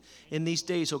nothing in these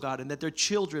days, oh God, and that their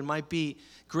children might be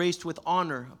graced with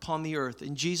honor upon the earth.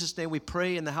 In Jesus' name we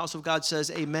pray, and the house of God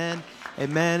says amen,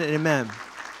 amen, and amen.